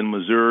someone is in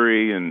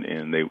Missouri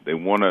and they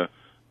want to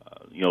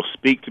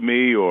speak to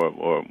me or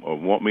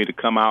want me to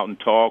come out and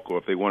talk, or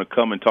if they want to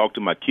come and talk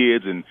to my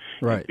kids and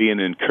be an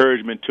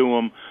encouragement to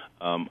them,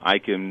 I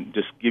can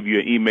just give you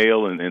an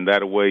email, and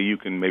that way you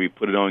can maybe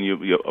put it on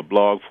a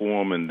blog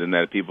form, and then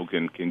that people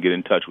can get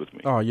in touch with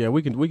me. Oh yeah,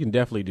 we can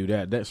definitely do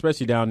that,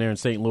 especially down there in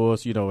St.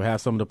 Louis.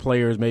 Have some of the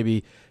players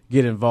maybe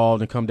get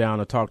involved and come down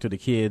and talk to the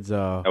kids.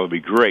 That would be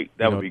great.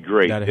 That would be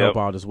great. That'll help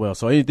out as well.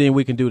 So anything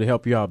we can do to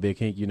help you out, Big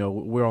Hink,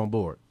 we're on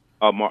board.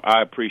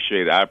 I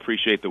appreciate it. I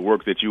appreciate the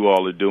work that you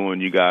all are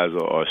doing. You guys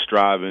are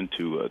striving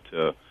to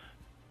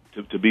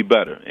be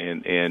better,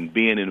 and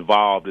being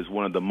involved is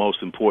one of the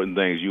most important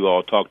things. You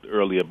all talked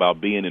earlier about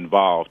being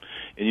involved,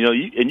 and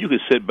you can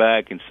sit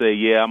back and say,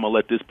 "Yeah, I'm gonna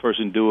let this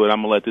person do it.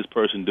 I'm gonna let this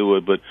person do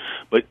it." But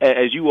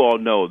as you all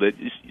know, that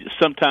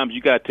sometimes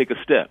you got to take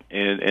a step,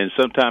 and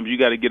sometimes you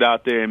got to get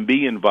out there and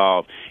be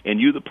involved.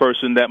 And you, the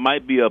person that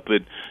might be up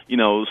at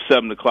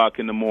 7 o'clock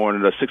in the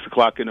morning, or 6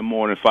 o'clock in the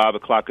morning, 5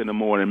 o'clock in the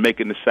morning,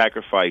 making the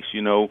sacrifice,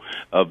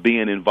 of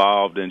being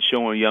involved and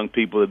showing young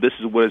people that this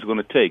is what it's going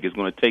to take. It's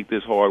going to take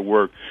this hard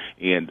work.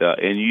 And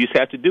you just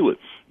have to do it.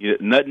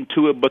 Nothing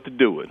to it but to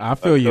do it. I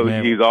feel you,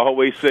 man. He's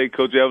always say,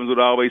 Coach Evans would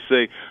always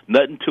say,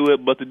 nothing to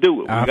it but to do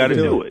it. We got to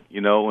do it,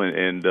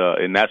 and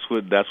that's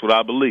what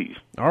I believe.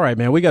 All right,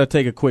 man. We got to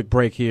take a quick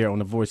break here on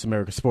the Voice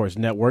America Sports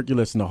Network. You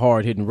listen to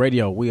Hard Hittin'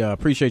 Radio. We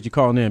appreciate you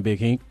calling in, Big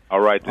Hink. All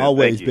right, then.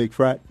 Always, thank you. Big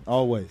Frat.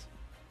 Always.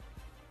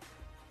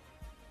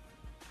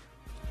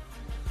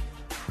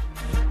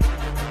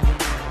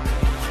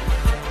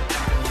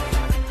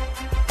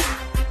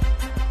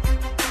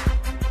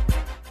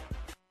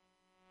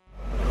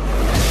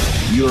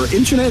 Your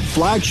internet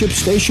flagship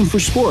station for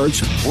sports,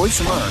 Voice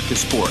America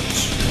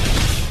Sports.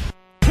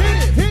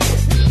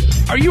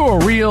 Are you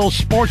a real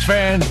sports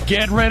fan?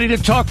 Get ready to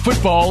talk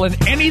football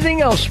and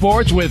anything else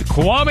sports with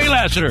Kwame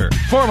Lassiter,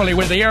 formerly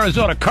with the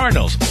Arizona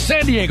Cardinals,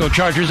 San Diego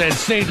Chargers, and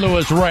St.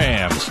 Louis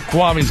Rams.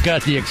 Kwame's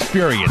got the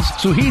experience,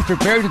 so he's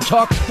prepared to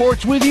talk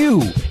sports with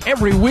you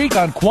every week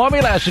on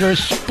Kwame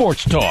Lassiter's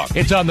Sports Talk.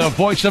 It's on the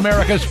Voice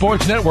America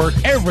Sports Network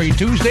every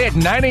Tuesday at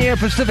 9 a.m.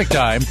 Pacific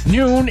Time,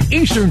 noon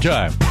Eastern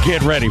Time.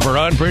 Get ready for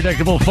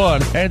unpredictable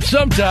fun and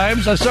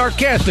sometimes a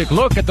sarcastic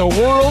look at the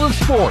world of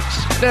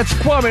sports. That's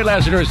Kwame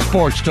Lassiter's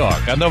Sports Talk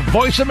on the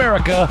Voice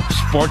America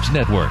Sports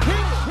Network.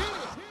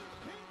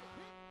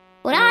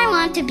 What I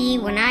Want to Be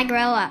When I Grow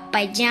Up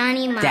by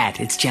Johnny Marr.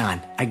 Dad, it's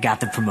John. I got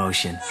the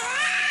promotion.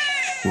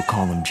 We'll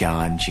call him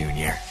John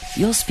Jr.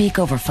 You'll speak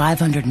over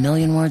 500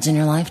 million words in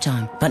your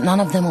lifetime, but none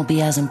of them will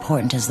be as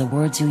important as the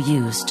words you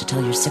use to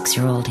tell your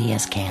 6-year-old he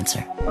has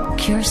cancer.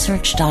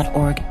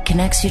 CureSearch.org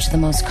connects you to the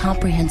most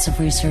comprehensive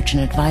research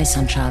and advice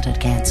on childhood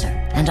cancer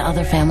and to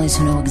other families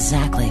who know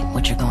exactly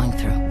what you're going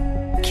through.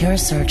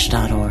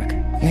 CureSearch.org.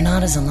 You're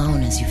not as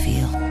alone as you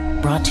feel.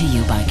 Brought to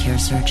you by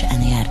CureSearch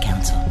and the Ad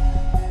Council.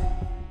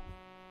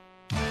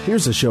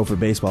 Here's a show for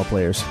baseball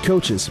players,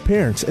 coaches,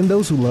 parents, and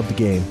those who love the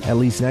game. At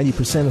least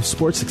 90% of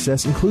sports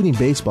success, including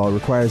baseball,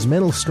 requires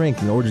mental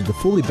strength in order to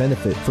fully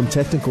benefit from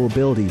technical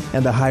ability.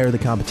 And the higher the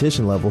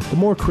competition level, the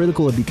more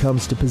critical it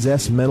becomes to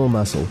possess mental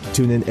muscle.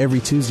 Tune in every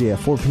Tuesday at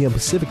 4 p.m.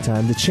 Pacific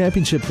Time to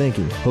Championship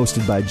Thinking,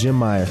 hosted by Jim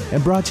Meyer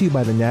and brought to you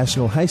by the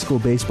National High School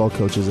Baseball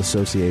Coaches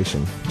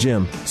Association.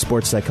 Jim,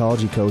 sports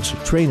psychology coach,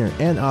 trainer,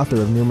 and author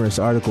of numerous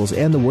articles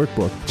and the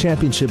workbook,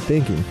 Championship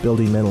Thinking,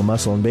 Building Mental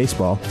Muscle in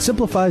Baseball,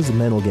 simplifies the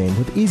mental game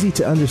with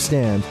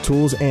easy-to-understand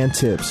tools and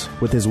tips.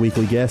 With his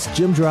weekly guests,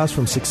 Jim draws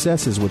from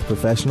successes with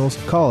professionals,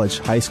 college,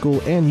 high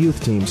school, and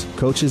youth teams,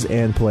 coaches,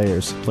 and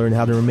players. Learn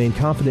how to remain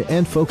confident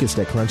and focused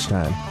at crunch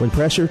time, when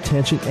pressure,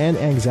 tension, and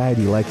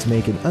anxiety like to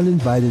make an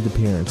uninvited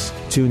appearance.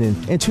 Tune in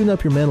and tune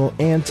up your mental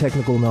and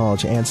technical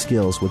knowledge and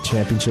skills with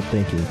Championship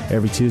Thinking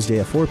every Tuesday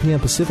at 4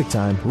 p.m. Pacific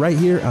Time, right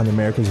here on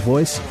America's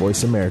Voice,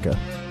 Voice America.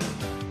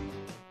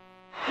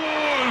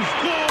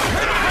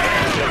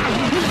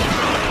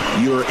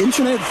 Your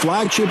internet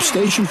flagship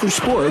station for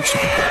sports.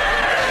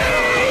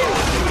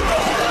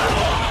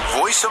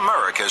 Voice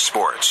America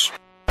Sports.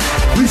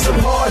 We some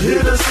hard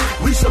hitters.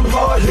 We some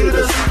hard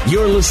hitters.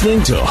 You're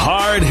listening to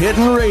Hard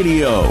Hittin'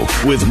 Radio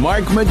with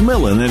Mark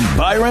McMillan and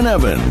Byron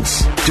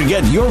Evans. To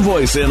get your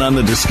voice in on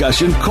the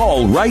discussion,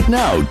 call right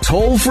now,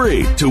 toll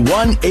free to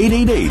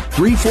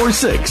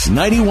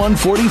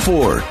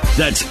 1-888-346-9144.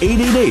 That's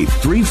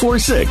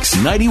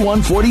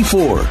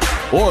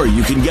 888-346-9144. Or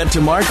you can get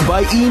to Mark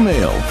by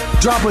email.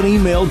 Drop an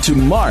email to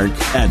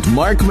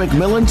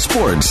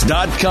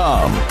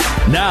mark@markmcmillansports.com.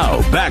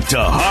 Now, back to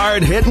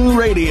Hard Hittin'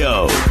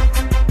 Radio.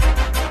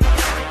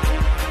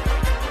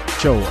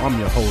 Joe, I'm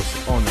your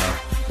host on the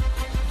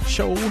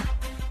show.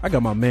 I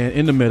got my man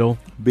in the middle,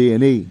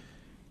 B&E.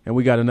 And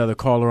we got another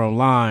caller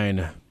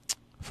online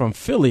from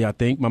Philly, I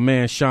think. My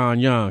man, Sean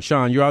Young.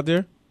 Sean, you out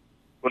there?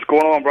 What's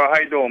going on, bro? How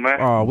you doing, man?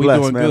 Oh, we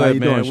doing man. good, How you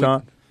man. doing,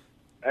 Sean?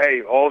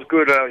 Hey, all's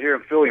good out here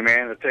in Philly,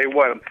 man. I tell you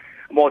what, I'm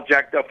all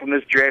jacked up from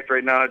this draft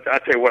right now. I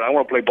tell you what, I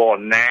want to play ball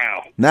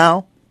now.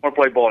 Now? I want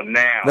to play ball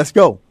now. Let's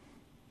go.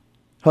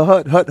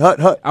 Hut.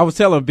 I was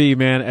telling B,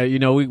 man,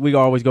 we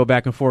always go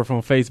back and forth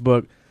on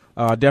Facebook.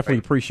 Definitely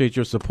appreciate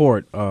your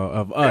support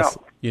of us.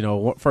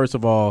 Yeah. First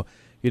of all,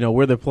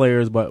 we're the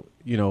players, but,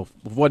 if it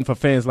wasn't for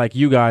fans like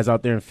you guys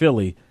out there in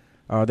Philly,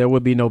 there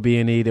would be no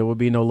B&E, there would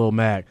be no Lil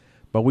Mac.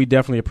 But we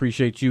definitely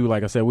appreciate you.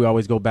 Like I said, we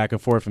always go back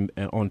and forth on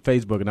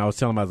Facebook, and I was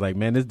telling him, I was like,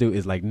 man, this dude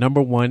is like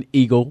 #1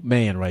 Eagle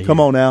man right here. Come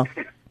on now.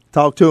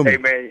 Talk to me. Hey,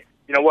 man.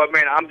 You know what,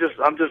 man? I'm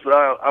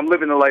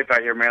living the life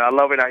out here, man. I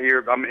love it out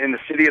here. I'm in the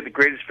city of the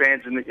greatest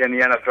fans in the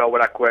NFL,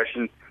 without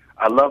question.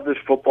 I love this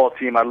football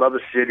team. I love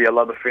the city. I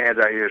love the fans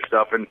out here and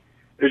stuff. And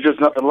there's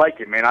just nothing like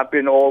it, man. I've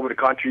been all over the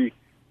country,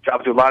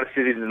 traveled to a lot of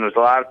cities, and there's a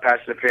lot of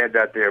passionate fans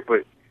out there.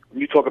 But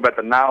when you talk about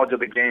the knowledge of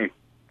the game,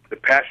 the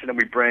passion that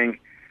we bring,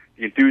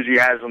 the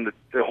enthusiasm,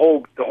 the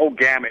whole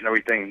gamut and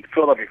everything, the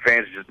Philadelphia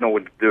fans just know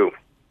what to do.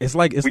 It's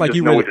like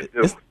you ready.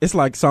 It's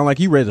like sound like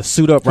you ready to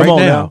suit up right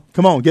now.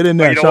 Come on, get in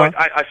there, Sean. What?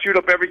 I shoot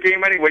up every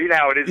game anyway. You know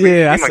how it is.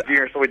 Yeah, my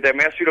gear and stuff like that,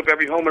 man. I shoot up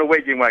every home and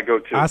away game when I go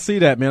to. I see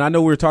that, man. I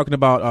know we were talking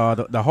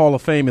about the Hall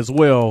of Fame as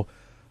well,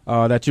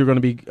 that you're going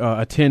to be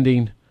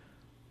attending,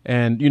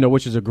 and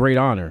which is a great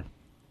honor.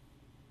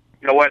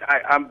 You know what?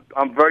 I'm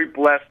very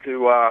blessed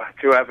to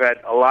have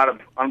had a lot of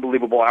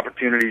unbelievable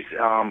opportunities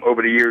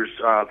over the years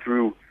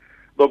through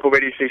local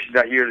radio stations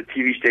out here, the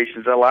TV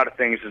stations, a lot of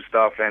things and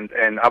stuff.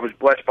 And I was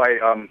blessed by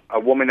a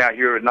woman out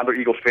here, another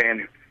Eagles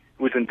fan,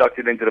 who was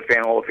inducted into the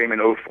Fan Hall of Fame in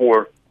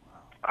 2004.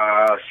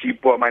 She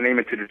brought my name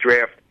into the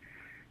draft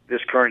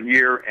this current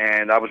year,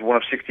 and I was one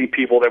of 16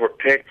 people that were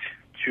picked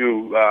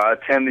to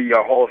attend the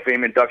Hall of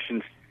Fame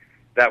inductions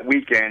that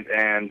weekend,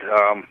 and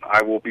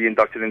I will be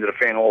inducted into the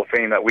Fan Hall of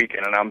Fame that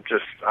weekend, and I'm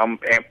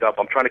amped up.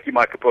 I'm trying to keep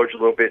my composure a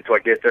little bit until I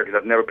get there because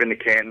I've never been to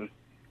Canton.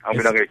 I'm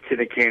going to get a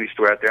kid in a candy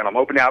store out there, and I'm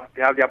hoping to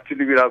have the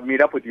opportunity to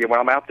meet up with you when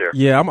I'm out there.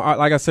 Yeah,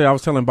 like I said, I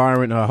was telling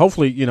Byron,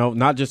 hopefully,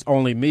 not just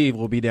only me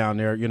will be down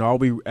there. I'll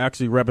be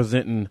actually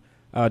representing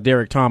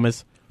Derek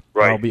Thomas.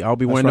 Right. I'll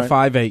be wearing the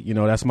 5'8". You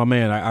know, that's my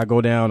man. I go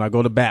down, I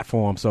go to bat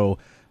for him. So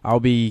I'll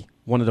be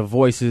one of the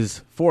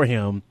voices for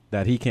him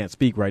that he can't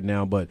speak right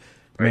now. But,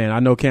 man, I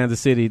know Kansas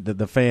City,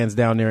 the fans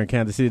down there in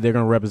Kansas City, they're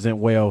going to represent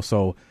well.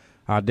 So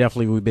I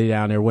definitely will be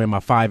down there wearing my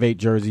 5'8"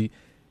 jersey.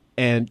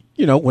 And,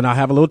 you know, when I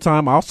have a little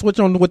time, I'll switch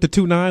on with the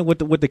 2'9",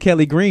 with the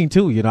Kelly Green,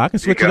 too. You know, I can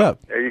switch it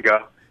up. There you go.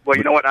 Well,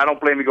 you know what? I don't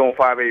blame you going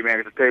 5'8", man,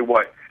 because I tell you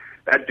what,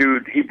 that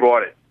dude, he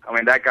brought it. I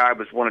mean, that guy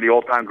was one of the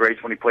all-time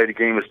greats when he played the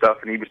game and stuff,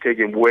 and he was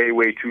taken way,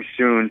 way too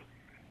soon,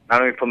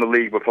 not only from the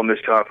league but from this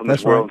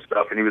world and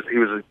stuff. And he was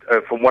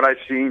from what I've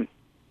seen,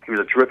 he was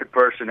a terrific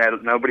person.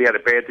 Nobody had a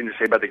bad thing to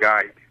say about the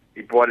guy.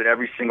 He brought it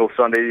every single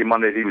Sunday and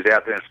Monday that he was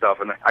out there and stuff.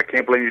 And I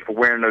can't blame you for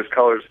wearing those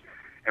colors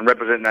and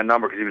representing that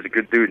number because he was a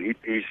good dude. And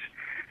he's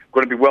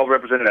going to be well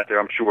represented out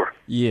there, I'm sure.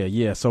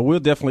 Yeah. So we'll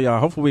definitely,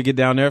 hopefully we get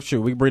down there. Sure,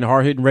 we can bring the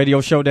Hard Hitting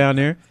Radio Show down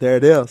there. There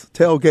it is,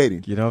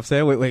 tailgating. You know what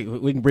I'm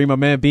saying? We can bring my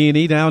man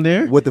B&E down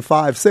there. With the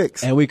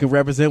 5'6". And we can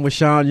represent with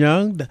Sean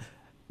Young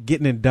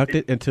getting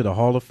inducted into the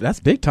Hall of Fame. That's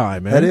big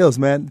time, man. That is,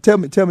 man. Tell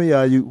me,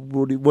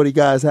 what do you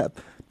guys have?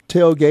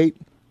 Tailgate,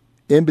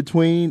 in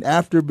between,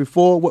 after,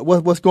 before?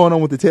 What's going on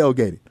with the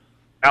tailgating?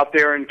 Out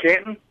there in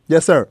Canton?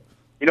 Yes, sir.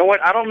 You know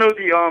what? I don't know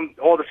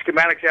all the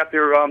schematics out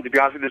there, to be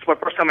honest with you. This is my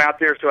first time out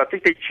there, so I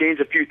think they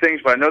changed a few things,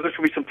 but I know there's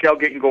going to be some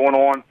tailgating going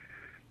on.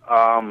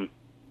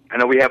 I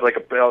know we have like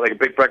a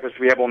big breakfast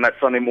we have on that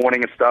Sunday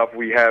morning and stuff.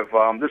 We have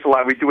there's a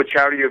lot. We do a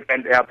charity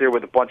event out there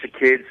with a bunch of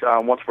kids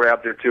once we're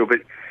out there too, but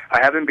I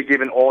haven't been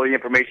given all the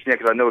information yet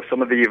because I know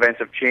some of the events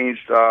have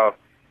changed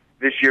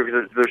this year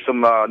because there's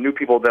some new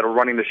people that are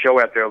running the show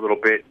out there a little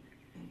bit.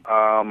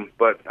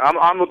 But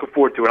I'm looking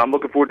forward to it. I'm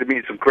looking forward to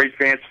meeting some great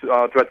fans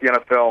throughout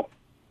the NFL.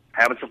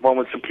 Having some fun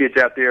with some kids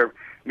out there,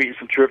 meeting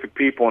some terrific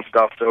people and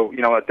stuff. So,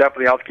 you know,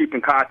 definitely I'll keep in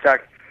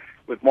contact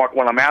with Mark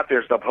when I'm out there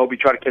and stuff. I hope you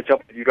try to catch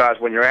up with you guys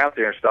when you're out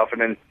there and stuff.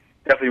 And then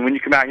definitely when you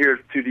come out here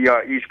to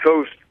the East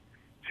Coast,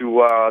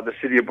 to the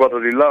city of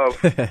brotherly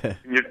love,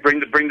 you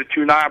bring the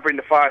 2'9", bring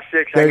the 5'6",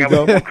 hang out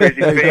with one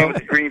crazy fan with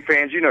the Green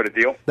fans. You know the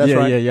deal. That's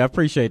right. Yeah. I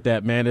appreciate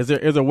that, man. Is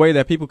there a way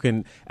that people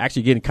can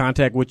actually get in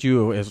contact with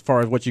you as far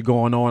as what you're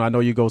going on? I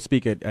know you go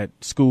speak at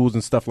schools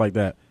and stuff like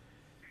that.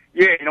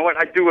 Yeah, you know what?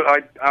 I do.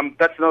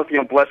 That's another thing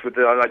I'm blessed with.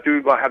 I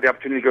do have the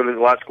opportunity to go to a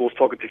lot of schools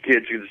talking to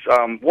kids.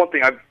 One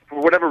thing, for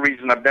whatever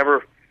reason, I've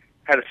never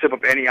had a sip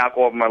of any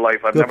alcohol in my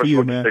life. I've never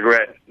smoked a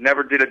cigarette.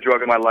 Never did a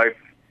drug in my life.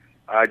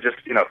 I just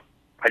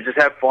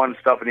have fun and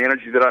stuff, and the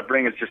energy that I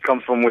bring just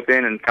comes from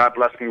within. And God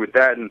bless me with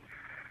that. And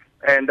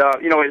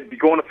you know, if you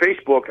go on to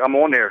Facebook, I'm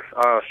on there.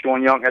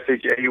 Sean Young,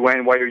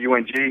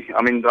 SHAUNYOUNG.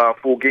 I'm in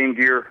full game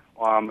gear.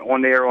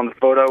 On there on the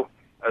photo.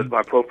 As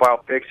my profile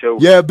pic. So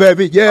yeah,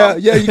 baby, yeah,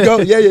 you go,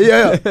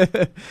 yeah.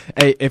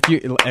 Hey, if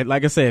you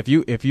like I said,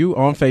 if you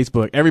on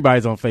Facebook,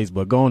 everybody's on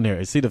Facebook. Go on there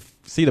and see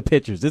the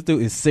pictures. This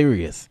dude is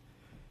serious.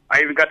 I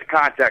even got the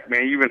contact,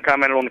 man. You even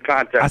commented on the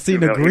contact. I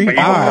seen the green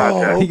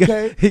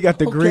eye. He got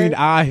the green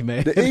eye,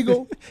 man. The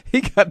eagle.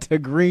 He got the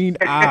green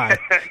eye.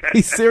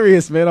 He's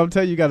serious, man. I'm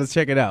telling you, you got to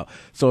check it out.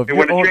 So if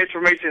when the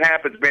transformation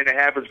happens, man, it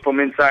happens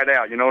from inside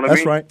out. You know what I mean?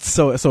 That's right.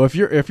 So if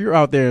you're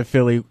out there in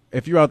Philly,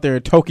 if you're out there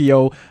in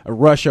Tokyo,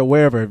 Russia,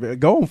 wherever,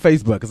 go on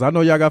Facebook because I know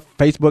y'all got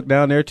Facebook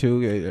down there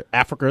too.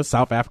 Africa,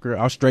 South Africa,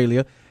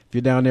 Australia. If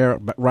you're down there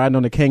riding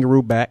on the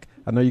kangaroo back,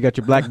 I know you got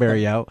your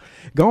BlackBerry out.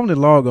 Go on and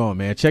log on,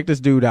 man. Check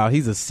this dude out.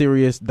 He's a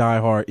serious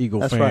diehard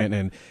Eagle fan,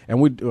 right. and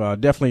we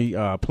definitely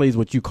pleased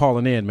with you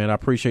calling in, man. I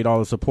appreciate all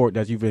the support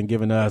that you've been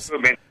giving us.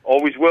 Good, man.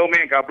 Always will,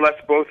 man. God bless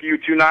both of you.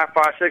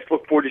 2956.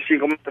 Look forward to seeing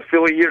them to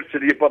Philly here,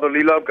 City of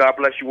Brotherly Love. God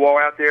bless you all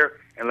out there,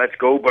 and let's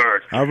go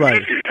Birds. All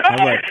right.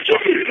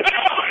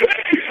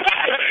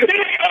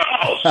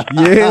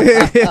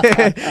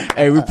 Yeah.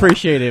 Hey, we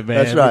appreciate it,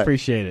 man. That's right. We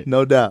appreciate it.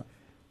 No doubt.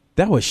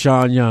 That was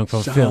Sean Young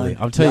from Philly.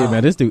 I'm telling you,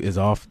 man, this dude is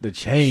off the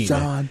chain.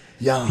 Sean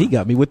Young. He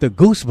got me with the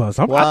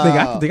goosebumps. Wow.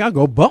 I think I'll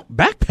go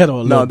backpedal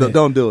a little bit. No,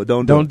 don't do it.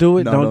 Don't do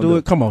it. Don't do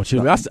it. Come on,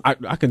 Chili.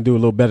 I can do a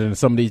little better than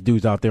some of these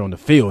dudes out there on the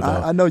field, though.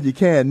 I know you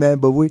can, man,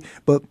 but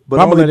I'm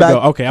gonna let it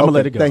go. Okay, I'm gonna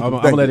let it go. I'm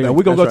gonna let it go.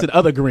 We're gonna go to the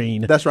other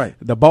green. That's right.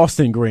 The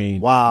Boston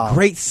green. Wow.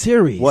 Great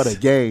series. What a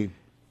game.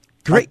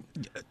 Great.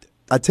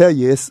 I tell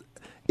you, it's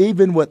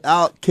even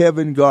without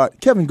Kevin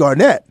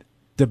Garnett.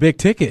 The big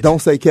ticket. Don't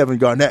say Kevin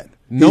Garnett.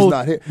 He's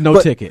not here.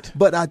 Ticket.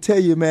 But I tell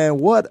you, man,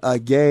 what a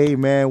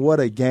game, man.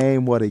 What a game.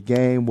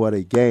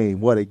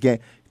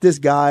 These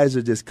guys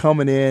are just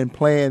coming in,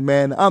 playing,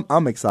 man.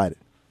 I'm excited.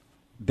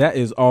 That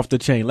is off the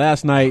chain.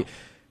 Last night,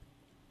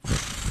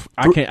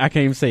 I can't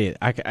even say it.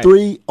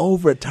 3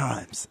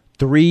 overtimes.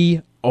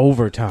 3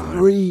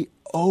 overtimes.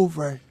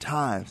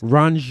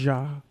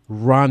 Ranja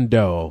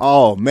Rondo.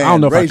 Oh, man. I don't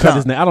know if I cut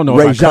his name. I don't know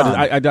if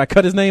did I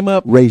cut his name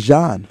up?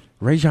 Rajon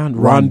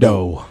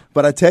Rondo.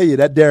 But I tell you,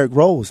 that Derrick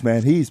Rose,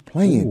 man, he's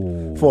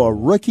playing for a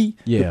rookie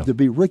to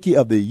be rookie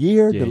of the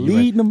year, to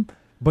lead them.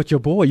 But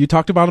your boy, you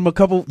talked about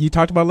him you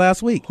talked about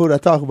last week. Who did I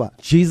talk about?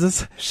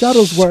 Jesus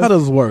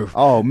Shuttlesworth.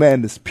 Oh,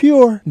 man, it's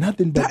pure.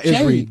 Nothing but That is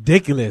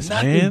ridiculous,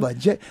 man.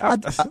 Nothing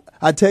but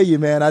I tell you,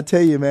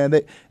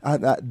 man,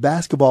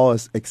 basketball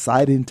is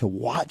exciting to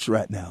watch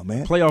right now,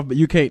 man. Playoff, but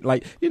you can't,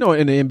 in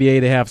the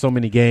NBA, they have so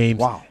many games.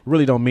 Wow.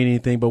 Really don't mean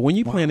anything. But when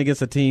you're playing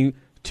against a team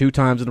 2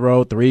 times in a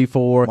row, 3,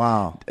 4.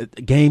 Wow.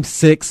 Game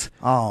 6.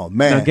 Oh,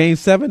 man. Now, game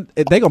 7,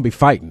 they're going to be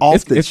fighting.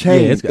 Off the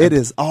chain. It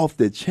is off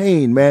the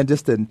chain, man.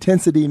 Just the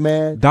intensity,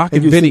 man. Doc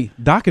and Vinny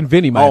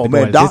might have to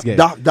go at this game.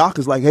 Doc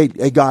is like,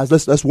 hey guys,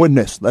 let's win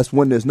this. Let's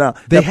win this now.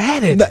 They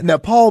had it. Now,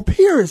 Paul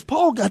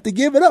got to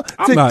give it up.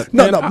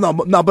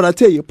 But I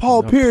tell you,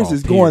 Paul Pierce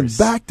is going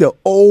back to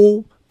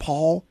old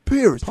Paul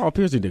Pierce. Paul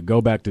Pierce need to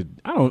go back to.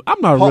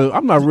 I'm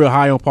not real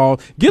high on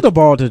Paul. Give the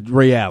ball to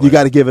Ray Allen. You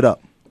got to give it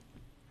up.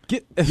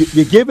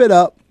 You give it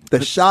up.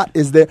 The shot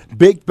is there,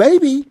 big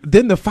baby.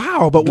 Then the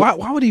foul, but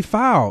why would he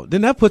foul?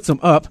 Then that puts him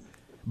up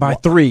by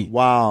 3.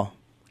 Wow.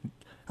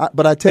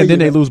 But I tell you, and then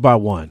they lose by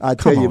 1. I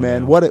tell you,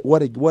 man, what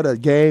a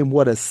game,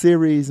 what a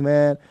series,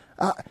 man.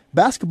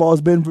 Basketball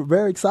has been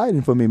very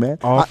exciting for me, man.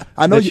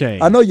 I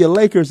know your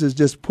Lakers is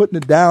just putting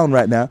it down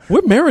right now.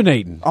 We're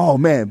marinating. Oh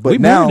man, but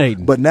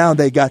now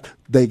they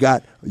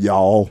got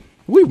y'all.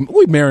 We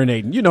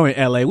marinating. You know, in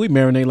L.A., we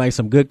marinate like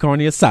some good carne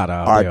asada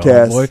out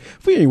there, boy.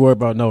 We ain't worried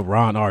about no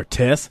Ron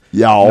Artest.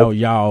 Y'all. No,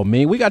 y'all,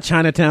 man. We got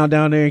Chinatown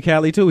down there in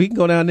Cali, too. He can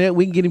go down there.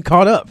 We can get him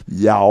caught up.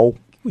 Y'all.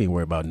 We ain't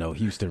worried about no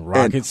Houston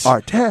Rockets.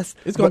 And Artest.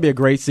 It's going to be a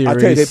great series. I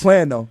tell you, they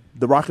playing, though.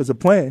 The Rockets are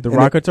playing. The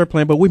Rockets are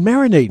playing, but we're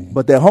marinating.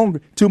 But they're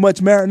hungry. Too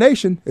much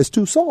marination is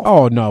too soft.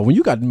 Oh, no. When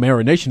you got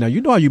marination now, you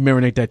know how you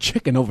marinate that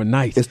chicken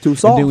overnight. It's too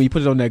soft. And then when you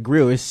put it on that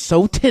grill, it's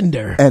so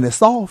tender. And it's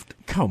soft.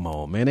 Come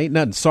on, man. Ain't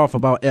nothing soft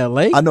about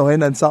L.A. I know, ain't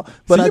nothing soft.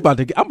 But I'm about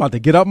to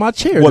get out my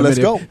chair. Well, let's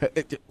go.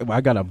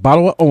 I got a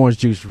bottle of orange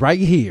juice right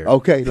here.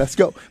 Okay, let's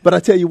go. But I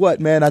tell you what,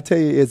 man.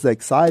 It's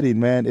exciting,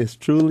 man. It's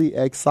truly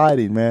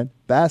exciting, man.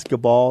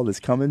 Basketball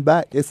is coming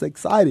back. It's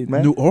exciting,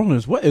 man. New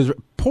Orleans, what is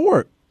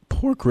poor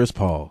Chris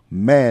Paul,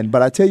 man?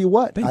 But I tell you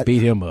what, they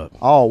beat him up.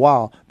 Oh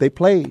wow, they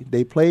played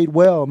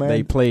well, man.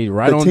 They played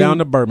down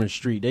to Bourbon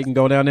Street. They can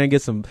go down there and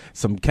get some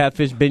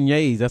catfish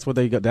beignets. That's what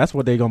they got. That's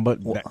what they gonna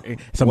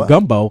some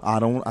gumbo. I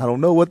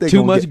don't know what they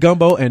too much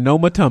gumbo and no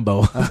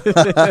matumbo.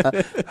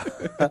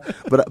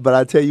 but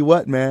I tell you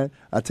what, man.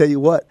 I tell you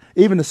what,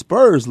 even the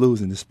Spurs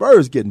losing, the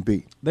Spurs getting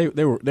beat. They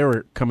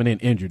were coming in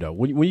injured though.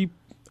 When you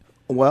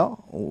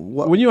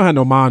when you don't have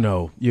no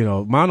Mano,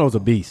 Mano's a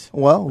beast.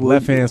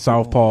 Left hand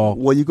southpaw.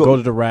 Well, you go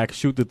to the rack,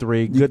 shoot the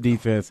 3, good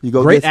defense.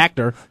 Great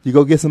actor. You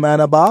go get some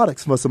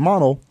antibiotics for some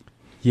Mano.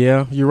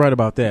 Yeah, you're right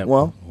about that.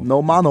 Well,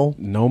 no Mano.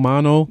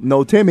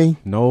 No Timmy.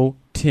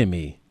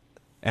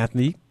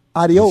 Anthony.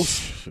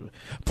 Adios.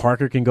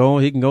 Parker can go.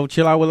 He can go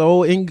chill out with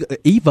old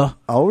Eva.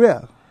 Oh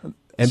yeah.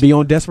 And be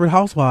on Desperate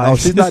Housewives. Oh,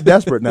 she's not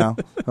desperate now.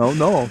 Oh,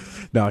 no.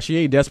 No, she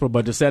ain't desperate,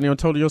 but the San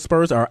Antonio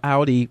Spurs are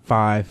Audi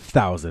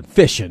 5000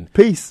 fishing.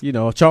 Peace.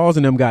 Charles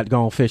and them got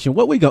gone fishing.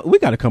 We got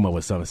to come up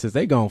with something. Since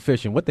they gone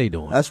fishing, what they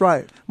doing? That's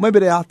right. Maybe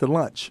they out to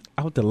lunch.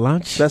 Out to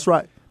lunch? That's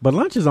right. But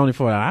lunch is only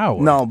for an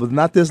hour. No, but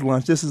not this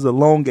lunch. This is a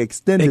long,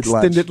 extended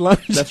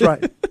lunch. That's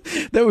right.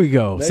 There we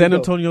go. San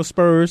Antonio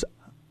Spurs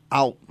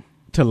out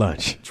to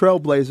lunch.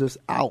 Trailblazers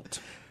out.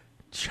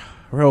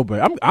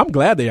 I'm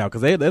glad they're out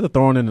because they're the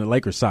thorn in the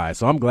Lakers side.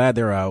 So I'm glad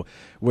they're out.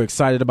 We're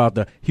excited about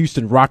the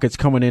Houston Rockets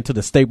coming into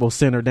the Staples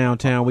Center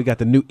downtown. We got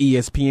the new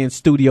ESPN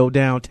studio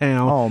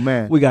downtown. Oh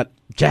man, we got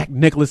Jack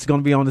Nicklaus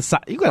going to be on the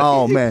side.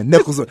 Man,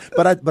 Nicklaus.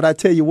 But I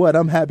tell you what,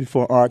 I'm happy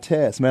for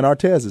Artest. Man,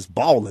 Artest is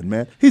balling,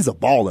 man. He's a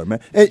baller, man.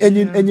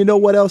 And you know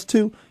what else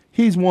too?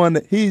 He's one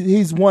of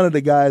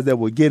the guys that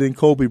will get in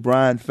Kobe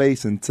Bryant's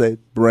face and say,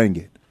 "Bring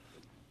it."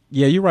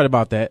 Yeah, you're right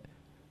about that.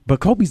 But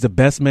Kobe's the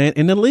best man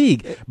in the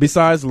league.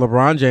 Besides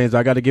LeBron James,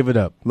 I got to give it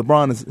up.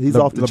 LeBron is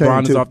off the chain.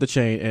 LeBron is off the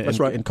chain. And, that's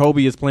right. And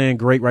Kobe is playing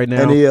great right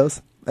now. And he is.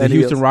 The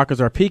Houston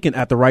Rockets are peaking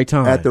at the right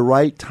time. At the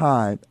right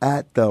time.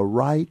 At the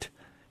right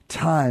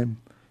time.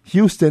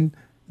 Houston,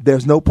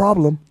 there's no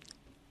problem.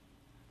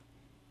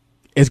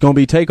 It's going to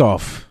be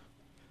takeoff.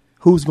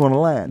 Who's going to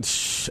land?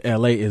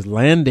 L.A. is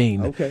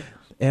landing. Okay.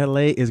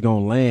 L.A. is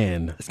going to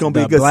land. It's going to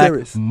be a good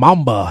series.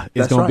 Mamba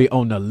is going to be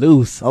on the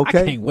loose. Okay.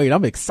 I can't wait.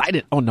 I'm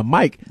excited on the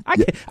mic.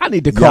 I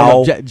need to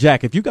call up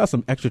Jack. If you got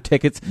some extra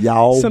tickets,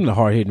 send them to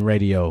Hard Hittin'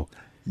 Radio.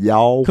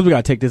 Y'all. Because we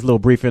got to take this little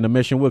brief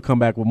intermission. We'll come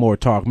back with more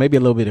talk. Maybe a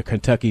little bit of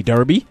Kentucky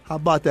Derby. How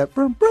about that?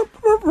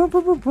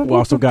 We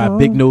also got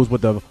big news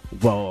with the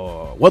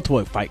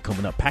welterweight fight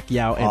coming up.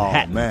 Pacquiao and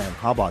Hatton. Oh, man.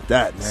 How about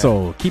that, man?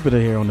 So keep it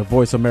here on the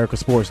Voice America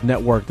Sports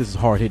Network. This is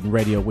Hard Hittin'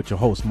 Radio with your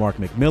host, Mark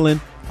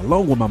McMillan,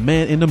 along with my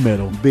man in the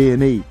middle,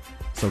 B&E.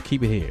 So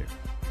keep it here.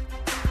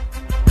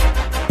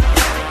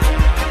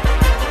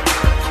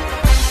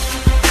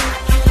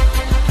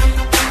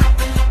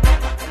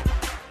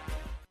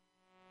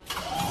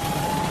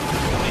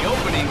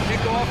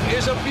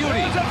 Is a beauty.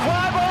 There's a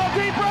fly ball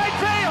deep right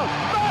field.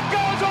 Back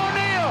goes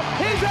O'Neal.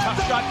 He's at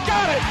the shot.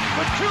 Got it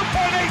with 2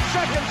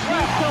 seconds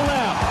left to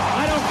left.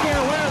 I don't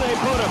care where they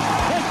put him.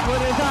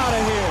 Hittin is out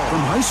of here.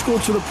 From high school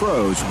to the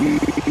pros, we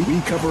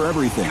cover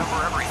everything.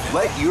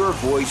 Let your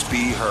voice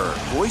be heard.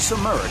 Voice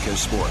America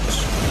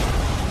Sports.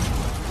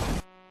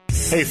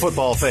 Hey,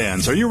 football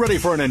fans, are you ready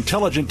for an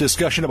intelligent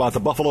discussion about the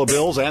Buffalo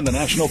Bills and the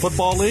National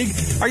Football League?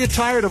 Are you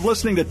tired of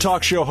listening to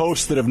talk show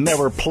hosts that have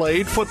never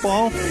played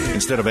football?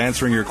 Instead of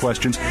answering your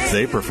questions,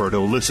 they prefer to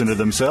listen to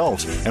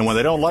themselves. And when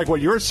they don't like what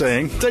you're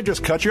saying, they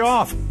just cut you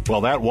off. Well,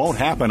 that won't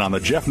happen on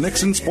the Jeff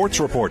Nixon Sports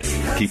Report.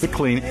 Keep it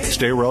clean,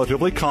 stay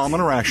relatively calm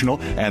and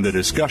rational, and the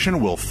discussion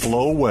will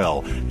flow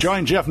well.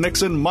 Join Jeff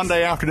Nixon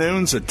Monday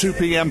afternoons at 2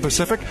 p.m.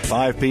 Pacific,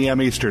 5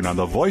 p.m. Eastern on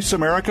the Voice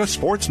America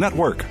Sports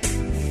Network.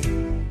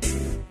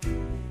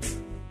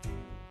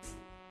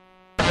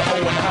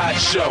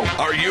 Show.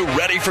 Are you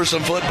ready for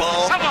some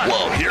football?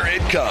 Well, here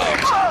it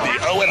comes.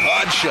 The Owen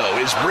Hodge Show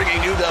is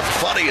bringing you the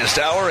funniest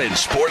hour in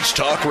sports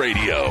talk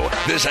radio.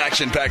 This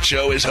action-packed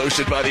show is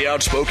hosted by the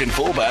outspoken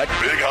fullback,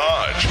 Big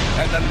Hodge,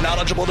 and the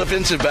knowledgeable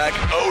defensive back,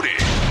 Odie.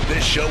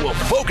 This show will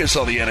focus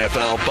on the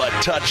NFL, but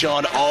touch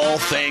on all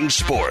things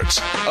sports.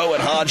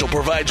 Owen Hodge will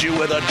provide you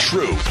with a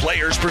true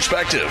player's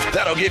perspective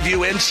that'll give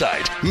you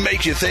insight,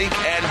 make you think,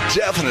 and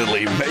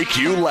definitely make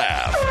you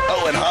laugh.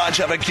 Owen Hodge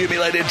have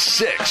accumulated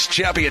 6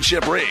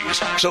 championship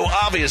rings, so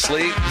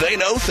obviously they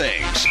know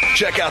things.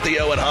 Check out the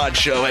Owen Hodge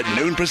Show at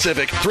noon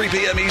Pacific, 3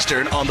 p.m.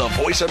 Eastern on the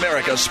Voice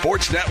America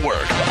Sports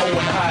Network. The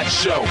Owen Hodge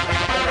Show.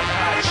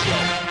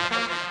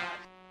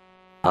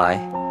 Hi,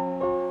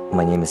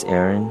 my name is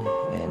Aaron,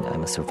 and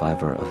I'm a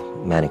survivor of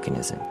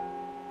mannequinism.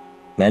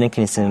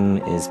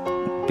 Mannequinism is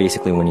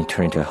basically when you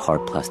turn into a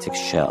hard plastic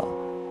shell.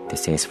 They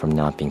say it's from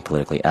not being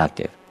politically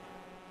active.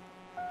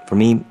 For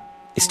me,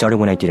 it started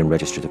when I didn't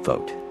register to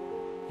vote.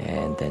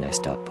 And then I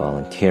stopped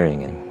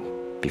volunteering,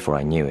 and before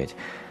I knew it,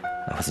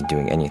 I wasn't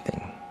doing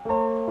anything.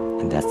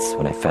 And that's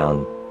when I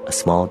found a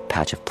small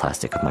patch of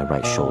plastic on my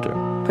right shoulder.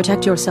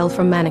 Protect yourself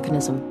from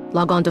mannequinism.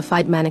 Log on to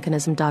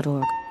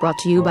fightmannequinism.org. Brought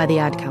to you by the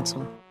Ad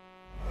Council.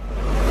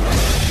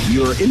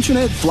 Your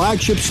internet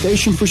flagship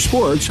station for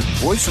sports,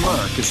 Voice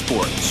America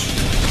Sports.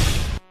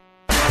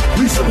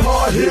 We some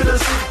hard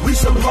hitters. We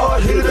some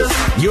hard hitters.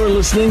 You're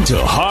listening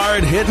to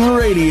Hard Hittin'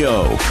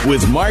 Radio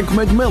with Mark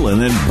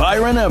McMillan and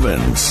Byron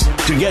Evans.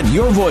 To get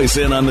your voice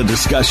in on the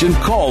discussion,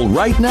 call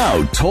right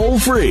now, toll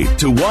free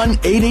to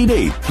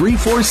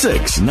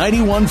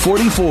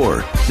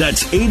 1-888-346-9144.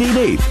 That's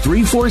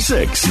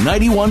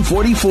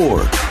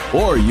 888-346-9144.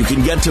 Or you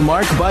can get to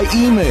Mark by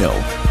email.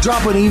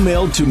 Drop an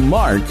email to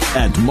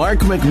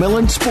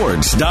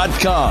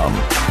mark@markmcmillansports.com.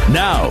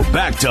 Now,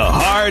 back to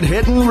Hard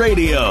Hittin'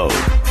 Radio.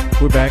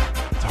 We're back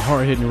to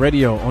Hard Hittin'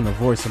 Radio on the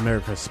Voice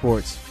America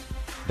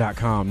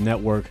Sports.com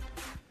network.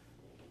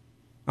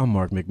 I'm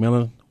Mark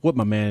McMillan with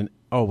my man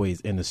always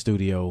in the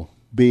studio,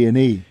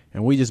 B&E.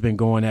 And we just been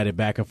going at it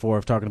back and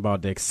forth, talking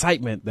about the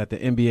excitement that the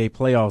NBA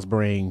playoffs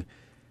bring.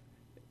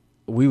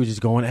 We were just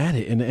going at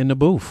it in the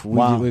booth.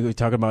 Wow. We were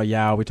talking about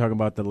Yao. We're talking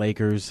about the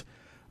Lakers.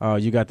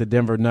 You got the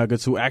Denver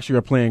Nuggets, who actually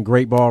are playing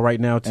great ball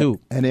right now, too.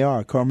 And they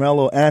are.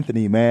 Carmelo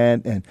Anthony,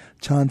 man, and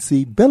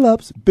Chauncey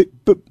Billups.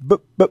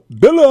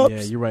 Billups.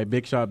 Yeah, you're right.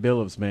 Big shot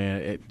Billups,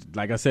 man.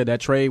 Like I said, that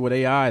trade with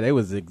AI, they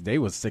was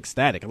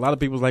ecstatic. A lot of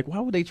people was like, why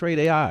would they trade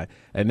AI?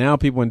 And now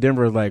people in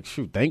Denver are like,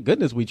 shoot, thank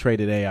goodness we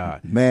traded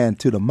AI. Man,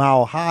 to the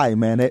mile high,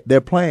 man. They're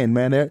playing,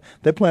 man.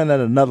 They're playing at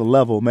another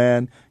level,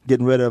 man.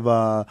 Getting rid of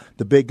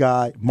the big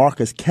guy,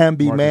 Marcus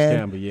Camby,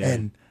 man. Camby, yeah.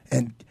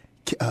 And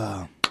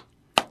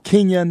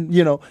Kenyon,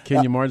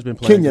 Kenyon Martin's been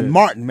playing. Kenyon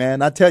Martin,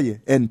 man, I tell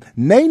you. And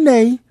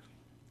Nene.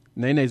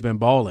 Nene's been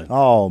balling.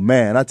 Oh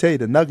man, I tell you,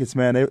 the Nuggets,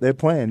 man, they're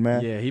playing,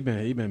 man. Yeah, he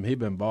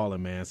been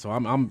balling, man. So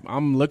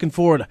I'm looking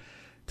forward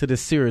to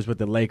this series with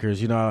the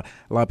Lakers. You know,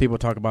 a lot of people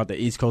talk about the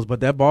East Coast, but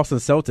that Boston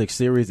Celtics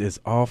series is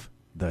off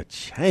the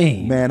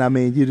chain. Man, I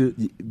mean, you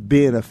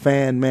being a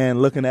fan, man,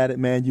 looking at it,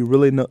 man, you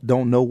really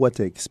don't know what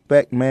to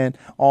expect, man.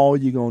 All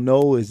you're going to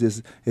know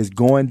is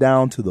going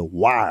down to the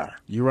wire.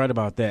 You're right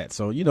about that.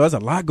 So, there's a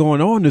lot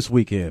going on this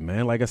weekend,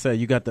 man. Like I said,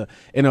 you got the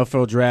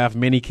NFL draft,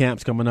 mini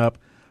camps coming up.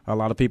 A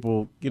lot of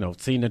people,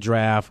 seen the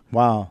draft.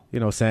 Wow.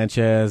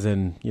 Sanchez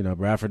and,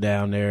 Bradford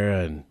down there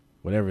and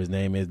whatever his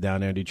name is down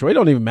there in Detroit. It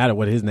don't even matter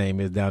what his name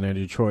is down there in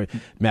Detroit.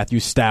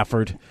 Matthew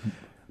Stafford.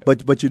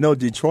 But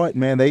Detroit,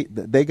 man, they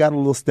got a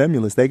little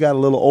stimulus. They got a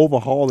little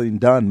overhauling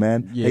done,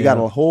 man. Yeah. They got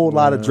a whole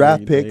lot of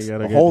draft picks,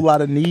 a whole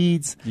lot of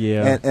needs.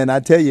 Yeah. And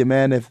I tell you,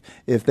 man, if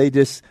they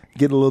just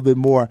get a little bit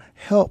more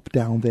help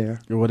down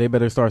there. Well, they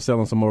better start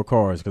selling some more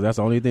cars, because that's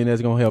the only thing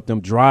that's going to help them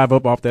drive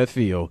up off that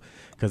field,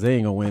 because they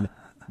ain't going to win.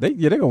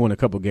 They're going to win a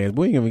couple games.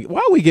 Why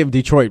are we giving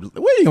Detroit?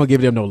 We ain't going to give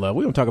them no love.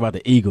 We're going to talk about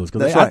the Eagles,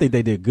 because I think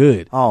they did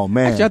good. Oh,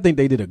 man. Actually, I think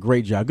they did a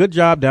great job. Good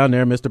job down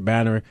there, Mr.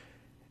 Banner.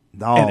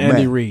 Oh, and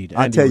Andy man. Reid.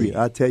 I tell you,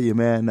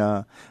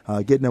 man,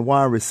 getting a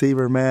wide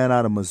receiver, man,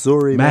 out of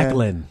Missouri,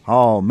 Macklin. Man.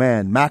 Oh,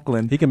 man,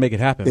 Macklin. He can make it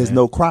happen, There's man.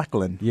 no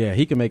crackling. Yeah,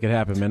 he can make it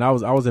happen, man. I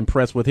was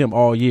impressed with him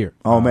all year.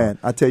 Oh, man,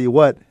 I tell you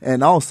what.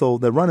 And also,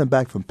 the running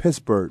back from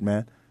Pittsburgh,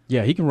 man.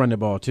 Yeah, he can run the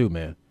ball too,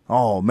 man.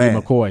 Oh, man.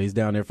 McCoy, he's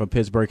down there from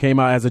Pittsburgh. Came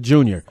out as a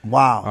junior.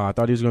 Wow. I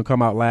thought he was going to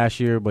come out last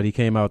year, but he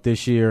came out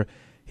this year.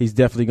 He's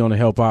definitely going to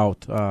help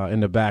out in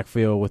the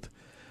backfield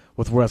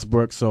with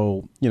Westbrook.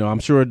 So, I'm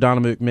sure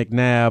Donovan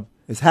McNabb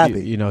is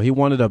happy. He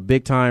wanted a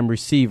big-time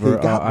receiver,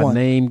 a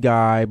named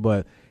guy,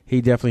 but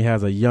he definitely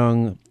has a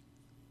young,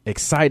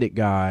 excited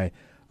guy.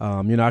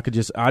 I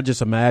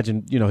just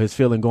imagine, his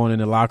feeling going in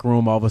the locker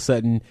room. All of a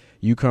sudden,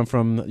 you come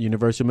from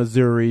University of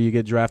Missouri, you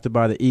get drafted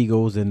by the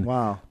Eagles, and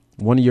wow.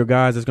 One of your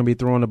guys that's going to be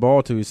throwing the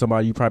ball to is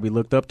somebody you probably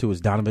looked up to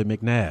is Donovan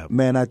McNabb.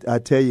 Man, I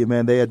tell you,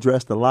 man, they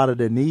addressed a lot of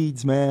their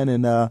needs, man.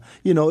 And,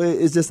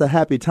 it's just a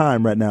happy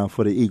time right now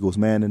for the Eagles,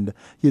 man. And,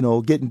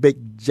 getting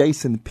big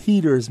Jason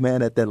Peters,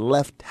 man, at that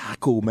left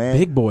tackle, man.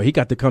 Big boy. He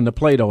got to come to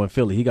play, though, in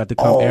Philly. He got to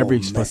come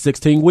for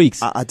 16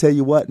 weeks. I tell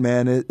you what,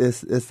 man,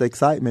 it's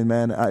excitement,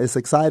 man. It's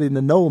exciting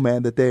to know,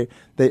 man, that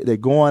they're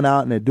going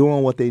out and they're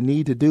doing what they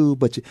need to do.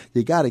 But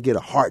you got to get a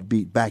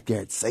heartbeat back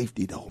there at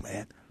safety, though,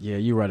 man. Yeah,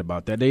 you're right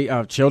about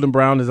that. Sheldon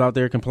Brown is out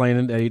there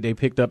complaining. They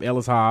picked up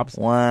Ellis Hobbs.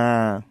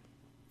 Wow.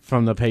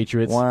 From the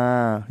Patriots.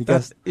 Wow. You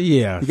got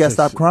to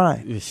stop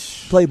crying.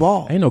 Play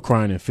ball. Ain't no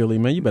crying in Philly,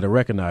 man. You better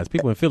recognize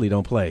people in Philly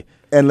don't play.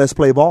 And let's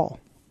play ball.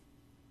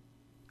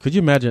 Could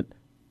you imagine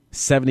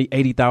 70,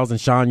 80,000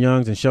 Sean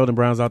Youngs and Sheldon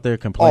Browns out there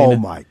complaining?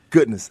 Oh, my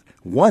goodness.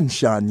 One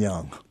Sean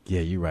Young. Yeah,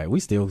 you're right. We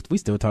still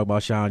talk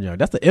about Sean Young.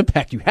 That's the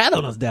impact you had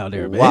on us down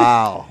there, man.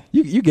 Wow.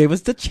 You gave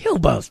us the chill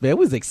bumps, man.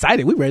 We was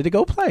excited. We ready to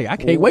go play. I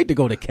can't wait to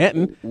go to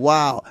Canton.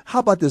 Wow. How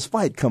about this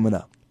fight coming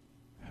up?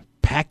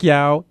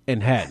 Pacquiao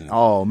and Hattin.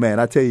 Oh, man,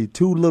 I tell you,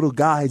 two little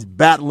guys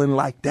battling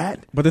like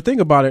that. But the thing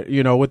about it,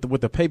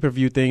 with the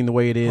pay-per-view thing the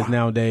way it is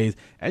nowadays,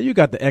 and you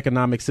got the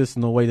economic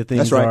system the way the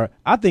things are,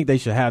 I think they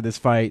should have this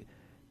fight.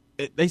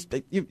 They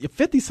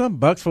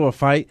 $50-something for a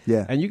fight,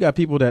 and you got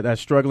people that are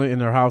struggling in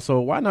their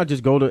household. Why not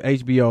just go to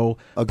HBO?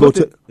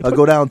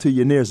 Go down to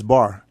your nearest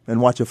bar and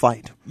watch a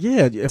fight.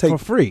 Yeah, for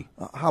free.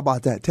 How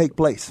about that? Take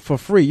place for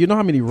free. You know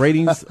how many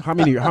ratings? how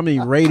many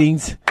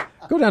ratings?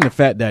 Go down to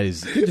Fat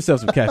Daddy's. Get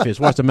yourself some catfish.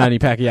 Watch the Manny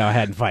Pacquiao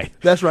Hattin fight.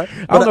 That's right.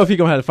 I don't know if he's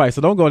going to have a fight,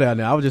 so don't go down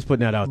there. I was just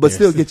putting that out there. But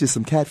still get you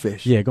some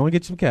catfish. Yeah, go and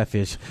get some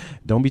catfish.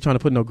 Don't be trying to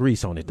put no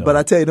grease on it, though. But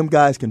I tell you, them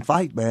guys can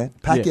fight, man.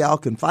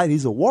 Pacquiao can fight.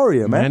 He's a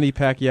warrior, man. Manny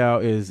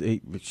Pacquiao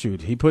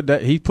he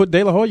put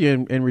De La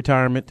Hoya in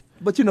retirement.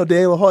 But,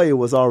 De La Hoya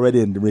was already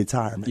in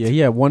retirement. Yeah, he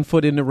had one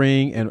foot in the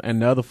ring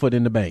and the other foot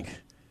in the bank.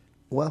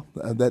 Well,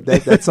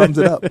 that sums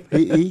it up.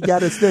 He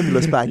got a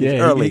stimulus package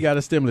early. He got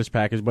a stimulus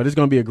package, but it's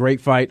going to be a great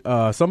fight.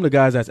 Some of the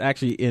guys that's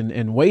actually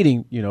in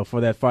waiting,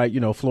 for that fight,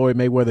 Floyd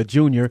Mayweather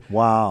Jr.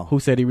 Wow. Who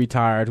said he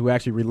retired, who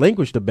actually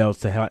relinquished the belts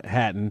to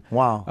Hattin.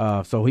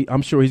 Wow. So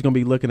I'm sure he's going to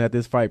be looking at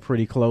this fight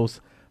pretty close.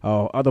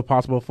 Other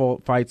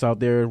possible fights out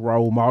there: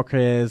 Raul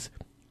Marquez,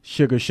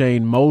 Sugar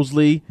Shane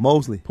Mosley.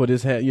 Put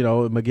his head,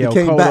 Miguel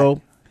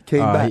Cotto. Came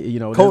back.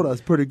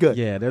 Cota's pretty good.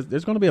 Yeah,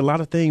 there's going to be a lot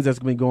of things that's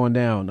going to be going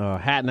down.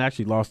 Hattin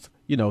actually lost,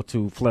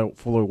 to Floyd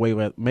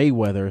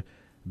Mayweather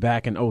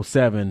back in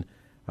 2007.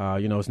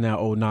 It's now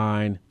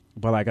 2009.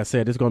 But like I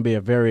said, it's going to be a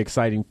very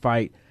exciting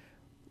fight.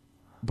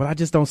 But I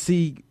just don't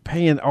see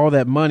paying all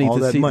that money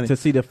to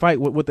see the fight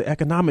with the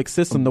economic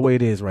system the way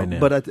it is right now.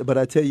 But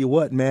I tell you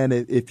what, man,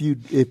 if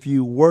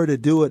you were to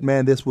do it,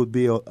 man, this would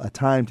be a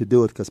time to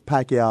do it because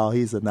Pacquiao,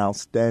 he's an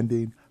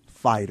outstanding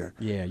fighter.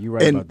 Yeah, you're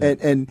right about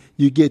that. And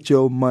you get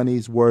your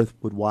money's worth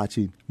with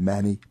watching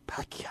Manny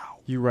Pacquiao.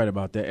 You're right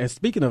about that. And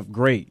speaking of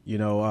great,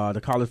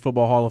 the College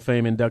Football Hall of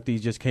Fame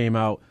inductees just came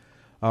out.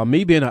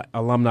 Me being an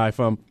alumni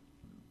from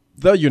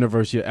the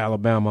University of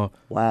Alabama,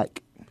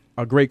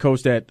 a great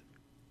coach that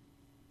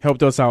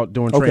helped us out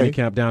during training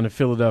camp down in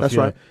Philadelphia. That's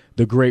right.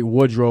 The great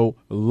Woodrow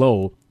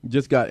Lowe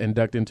just got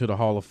inducted into the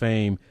Hall of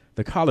Fame,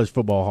 the College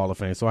Football Hall of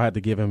Fame. So I had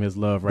to give him his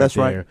love That's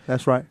there.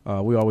 That's right.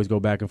 We always go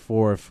back and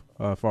forth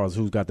as far as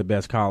who's got the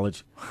best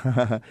college.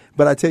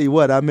 But I tell you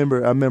what, I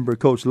remember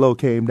Coach Lowe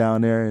came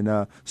down there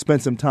and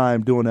spent some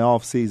time during the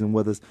off season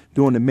with us,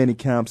 doing the mini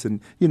camps,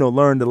 and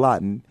learned a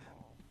lot. And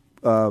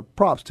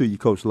props to you,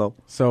 Coach Lowe.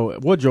 So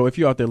Woodrow, if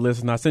you're out there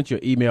listening, I sent you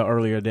an email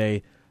earlier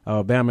today.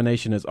 Bama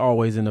Nation is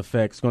always in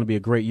effect. It's going to be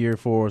a great year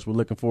for us. We're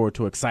looking forward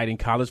to exciting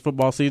college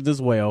football season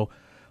as well.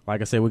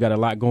 Like I said, we got a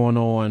lot going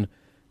on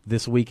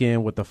this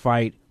weekend with the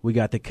fight. We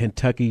got the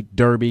Kentucky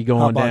Derby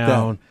going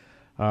down.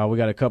 We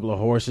got a couple of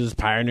horses,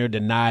 Pioneer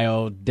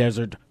Denial,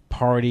 Desert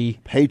Party,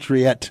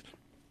 Patriot.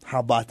 How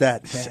about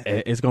that?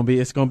 It's going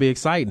to be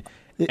exciting.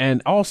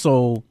 And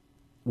also,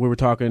 we were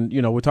talking,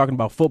 we're talking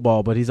about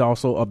football, but he's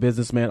also a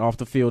businessman off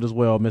the field as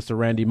well. Mr.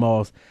 Randy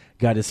Moss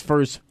got his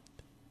first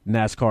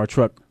NASCAR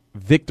truck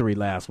victory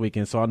last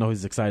weekend, so I know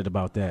he's excited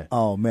about that.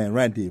 Oh, man,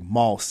 Randy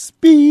Moss,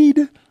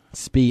 speed.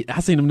 I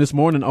seen him this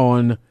morning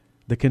on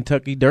the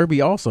Kentucky Derby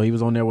also. He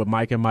was on there with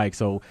Mike and Mike,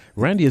 so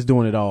Randy is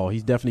doing it all.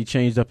 He's definitely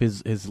changed up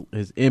his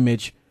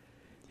image.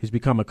 He's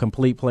become a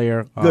complete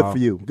player. Good for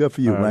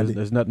you, Randy.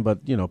 There's nothing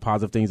but,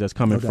 positive things that's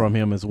coming from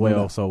him as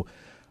well. So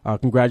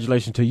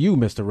congratulations to you,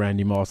 Mr.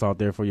 Randy Moss, out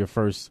there for your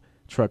first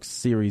Truck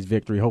Series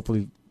victory.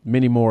 Hopefully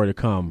many more to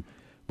come.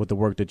 with the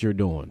work that you're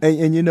doing.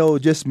 And you know,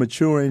 just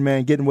maturing,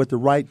 man, getting with the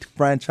right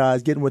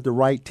franchise, getting with the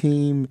right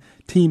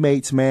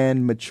teammates,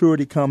 man.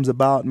 Maturity comes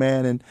about,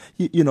 man, and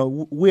you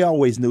know, we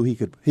always knew he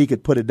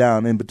could put it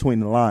down in between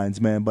the lines,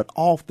 man. But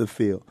off the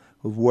field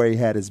was where he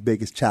had his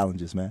biggest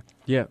challenges, man.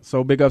 Yeah.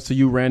 So big ups to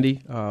you,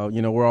 Randy.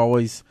 You know, we're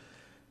always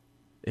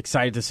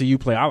excited to see you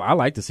play. I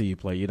like to see you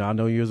play. You know, I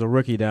know you was a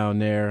rookie down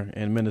there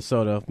in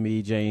Minnesota.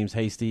 Me, James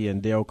Hasty,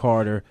 and Dale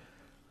Carter.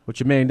 With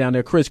your man down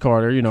there, Chris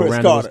Carter, you know,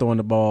 Randall was throwing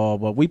the ball,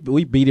 but we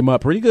beat him up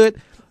pretty good.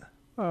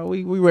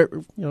 We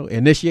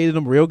initiated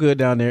him real good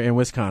down there in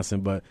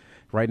Wisconsin, but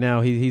right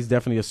now he's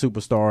definitely a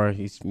superstar.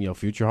 He's, you know,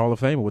 future Hall of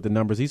Famer with the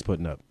numbers he's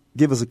putting up.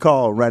 Give us a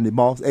call, Randy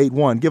Moss,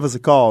 81. Give us a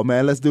call,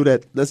 man. Let's do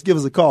that. Let's give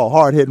us a call.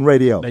 Hard Hittin'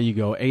 Radio. There you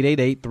go,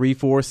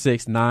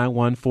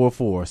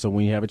 888-346-9144. So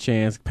when you have a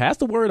chance, pass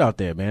the word out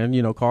there, man.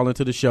 You know, call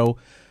into the show.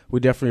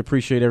 We definitely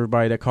appreciate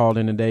everybody that called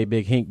in today.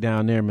 Big Hink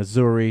down there in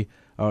Missouri.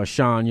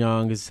 Sean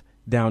Young is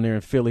down there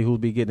in Philly, who'll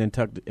be getting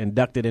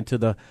inducted into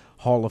the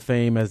Hall of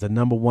Fame as the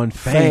 #1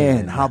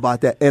 fan. How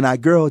about that? And our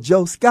girl,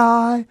 Joe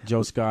Sky.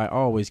 Joe Sky,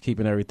 always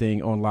keeping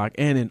everything on lock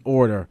and in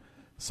order.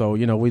 So,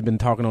 you know, we've been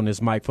talking on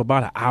this mic for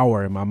about an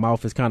hour, and my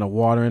mouth is kind of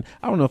watering.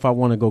 I don't know if I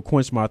want to go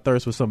quench my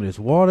thirst with some of this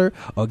water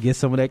or get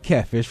some of that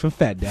catfish from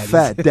Fat Daddies.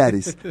 Fat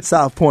Daddies,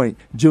 South Point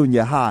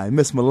Junior High,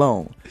 Miss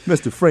Malone,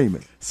 Mr.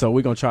 Freeman. So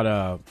we're going to try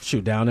to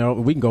shoot down there.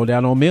 We can go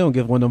down on Mill and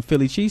get one of them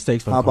Philly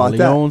cheesesteaks from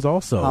Corleone's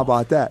also. How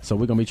about that? So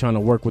we're going to be trying to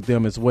work with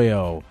them as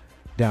well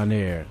down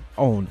there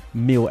on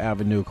Mill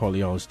Avenue,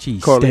 Corleone's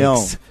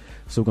cheesesteaks.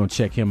 So we're going to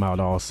check him out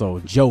also.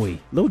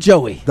 Joey. Little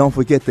Joey. Don't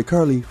forget the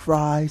curly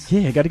fries.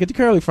 Yeah, got to get the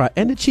curly fries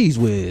and the cheese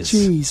whiz.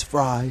 Cheese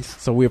fries.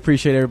 So we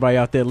appreciate everybody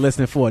out there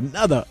listening for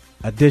another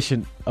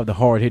edition of the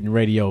Hard Hittin'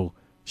 Radio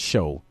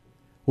Show.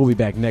 We'll be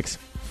back next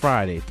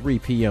Friday, 3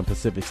 p.m.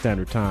 Pacific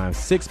Standard Time,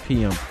 6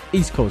 p.m.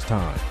 East Coast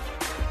Time.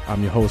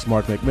 I'm your host,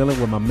 Mark McMillan,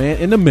 with my man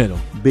in the middle.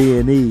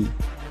 B&E.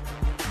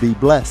 Be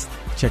blessed.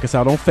 Check us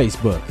out on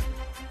Facebook.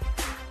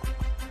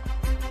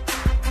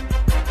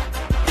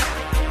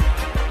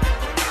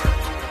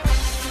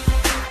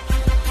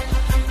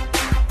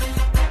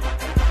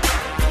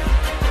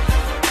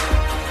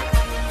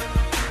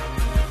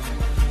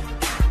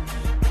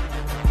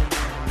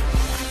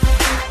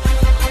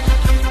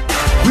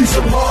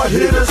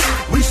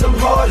 We some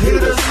hard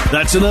hitters.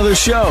 That's another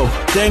show.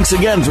 Thanks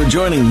again for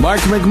joining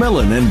Mark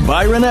McMillan and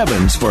Byron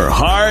Evans for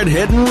Hard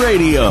Hittin'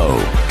 Radio.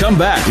 Come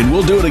back and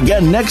we'll do it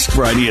again next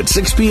Friday at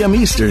 6 p.m.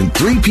 Eastern,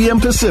 3 p.m.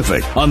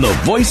 Pacific on the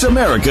Voice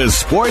America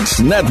Sports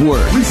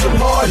Network. We some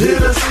hard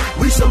hitters.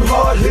 We some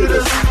hard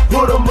hitters.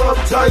 Put them up,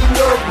 tighten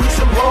up. We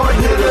some hard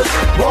hitters.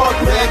 Mark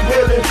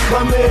McMillan,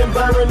 my man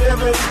Byron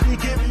Evans. We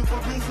give you a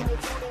reason to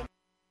tune in.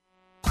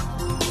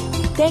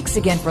 Thanks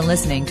again for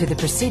listening to the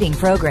preceding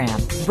program,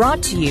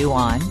 brought to you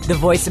on the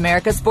Voice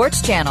America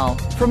Sports Channel.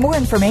 For more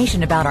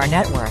information about our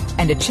network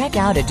and to check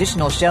out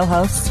additional show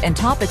hosts and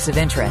topics of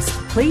interest,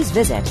 please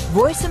visit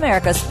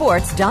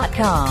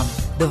voiceamericasports.com.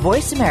 The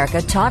Voice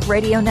America Talk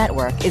Radio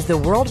Network is the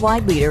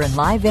worldwide leader in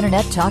live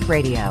Internet talk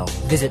radio.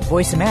 Visit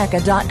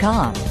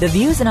voiceamerica.com. The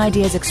views and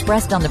ideas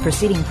expressed on the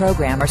preceding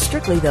program are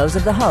strictly those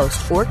of the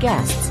host or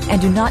guests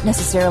and do not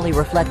necessarily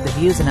reflect the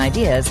views and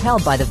ideas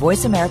held by the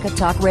Voice America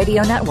Talk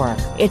Radio Network,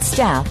 its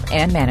staff,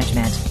 and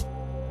management.